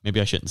right. Maybe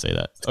I shouldn't say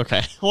that.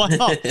 Okay. Well,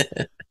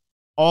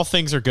 all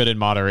things are good in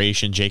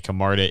moderation. Jake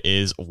Camarda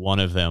is one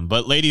of them.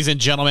 But ladies and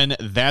gentlemen,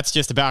 that's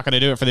just about going to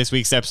do it for this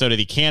week's episode of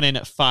the Cannon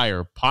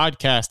Fire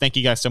Podcast. Thank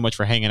you guys so much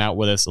for hanging out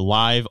with us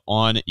live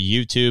on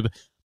YouTube.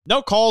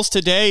 No calls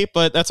today,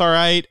 but that's all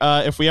right.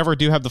 If we ever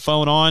do have the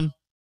phone on,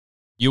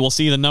 you will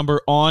see the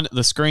number on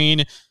the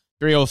screen,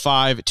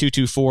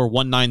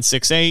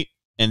 305-224-1968.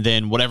 And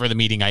then whatever the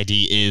meeting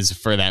ID is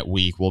for that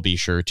week, we'll be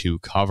sure to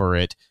cover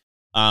it.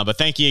 But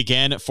thank you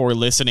again for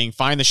listening.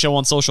 Find the show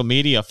on social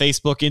media,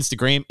 Facebook,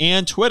 Instagram,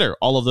 and Twitter.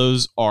 All of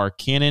those are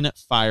Cannon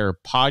Fire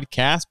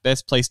Podcast.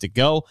 Best place to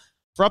go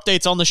for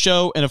updates on the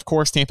show. And, of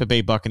course, Tampa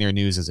Bay Buccaneer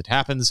news as it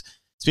happens.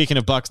 Speaking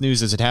of Bucs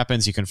news as it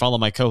happens, you can follow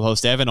my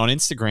co-host Evan on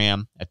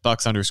Instagram at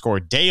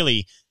Bucs_daily.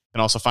 You can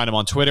also find him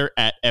on Twitter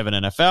at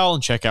EvanNFL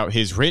and check out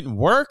his written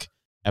work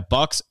at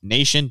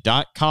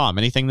BucsNation.com.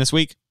 Anything this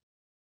week?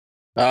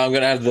 I'm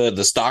going to have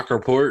the stock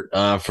report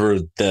for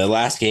the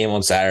last game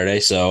on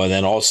Saturday. So, and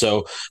then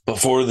also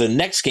before the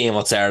next game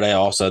on Saturday, I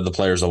also have the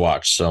players to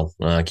watch. So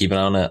keep an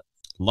eye on that.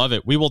 Love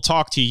it. We will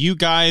talk to you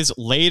guys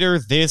later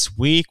this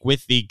week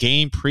with the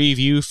game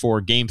preview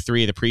for Game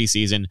 3 of the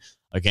preseason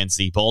against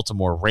the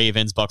Baltimore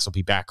Ravens. Bucs will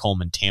be back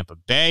home in Tampa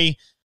Bay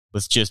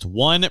with just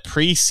one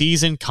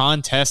preseason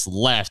contest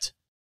left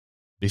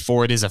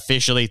before it is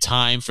officially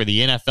time for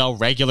the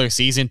NFL regular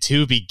season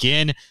to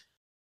begin.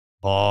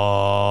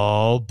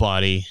 Oh,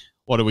 buddy.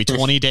 What are we,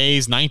 20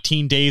 days,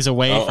 19 days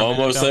away from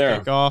almost NFL there.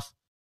 kickoff?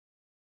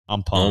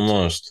 I'm pumped.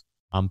 Almost.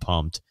 I'm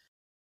pumped.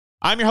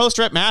 I'm your host,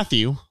 Rhett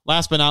Matthew.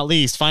 Last but not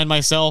least, find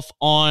myself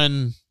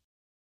on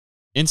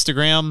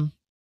Instagram,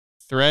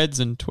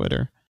 Threads, and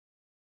Twitter.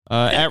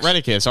 At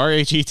Redicus,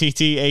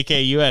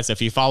 RHETTAKUS.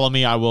 If you follow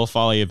me, I will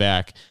follow you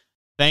back.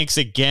 Thanks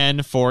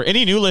again for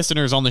any new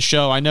listeners on the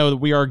show. I know that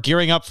we are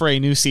gearing up for a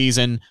new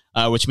season,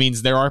 which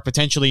means there are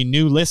potentially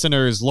new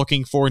listeners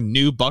looking for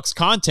new Bucs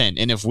content.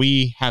 And if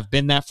we have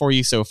been that for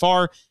you so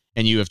far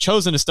and you have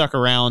chosen to stick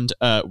around,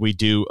 we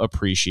do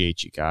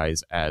appreciate you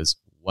guys as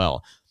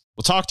well.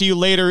 We'll talk to you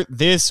later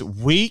this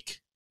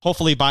week.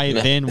 Hopefully by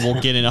then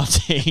we'll get an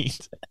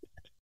update.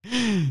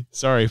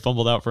 Sorry,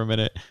 fumbled out for a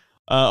minute.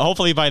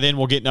 Hopefully by then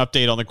we'll get an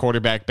update on the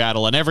quarterback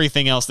battle and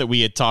everything else that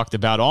we had talked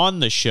about on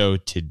the show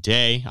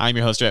today. I'm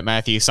your host, Rhett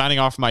Matthew, signing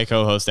off from my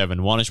co-host, Evan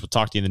Wanish. We'll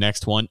talk to you in the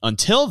next one.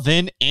 Until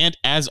then, and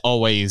as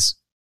always,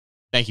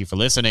 thank you for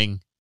listening,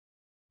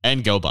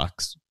 and go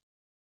Bucs.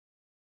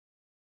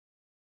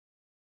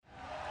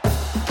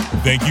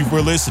 Thank you for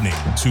listening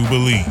to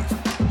Believe.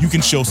 You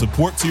can show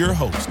support to your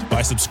host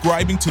by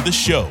subscribing to the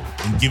show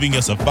and giving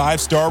us a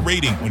 5-star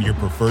rating on your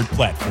preferred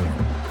platform.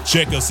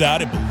 Check us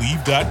out at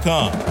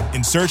Believe.com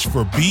and search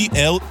for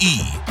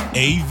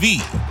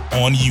BLEAV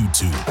on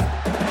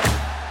YouTube.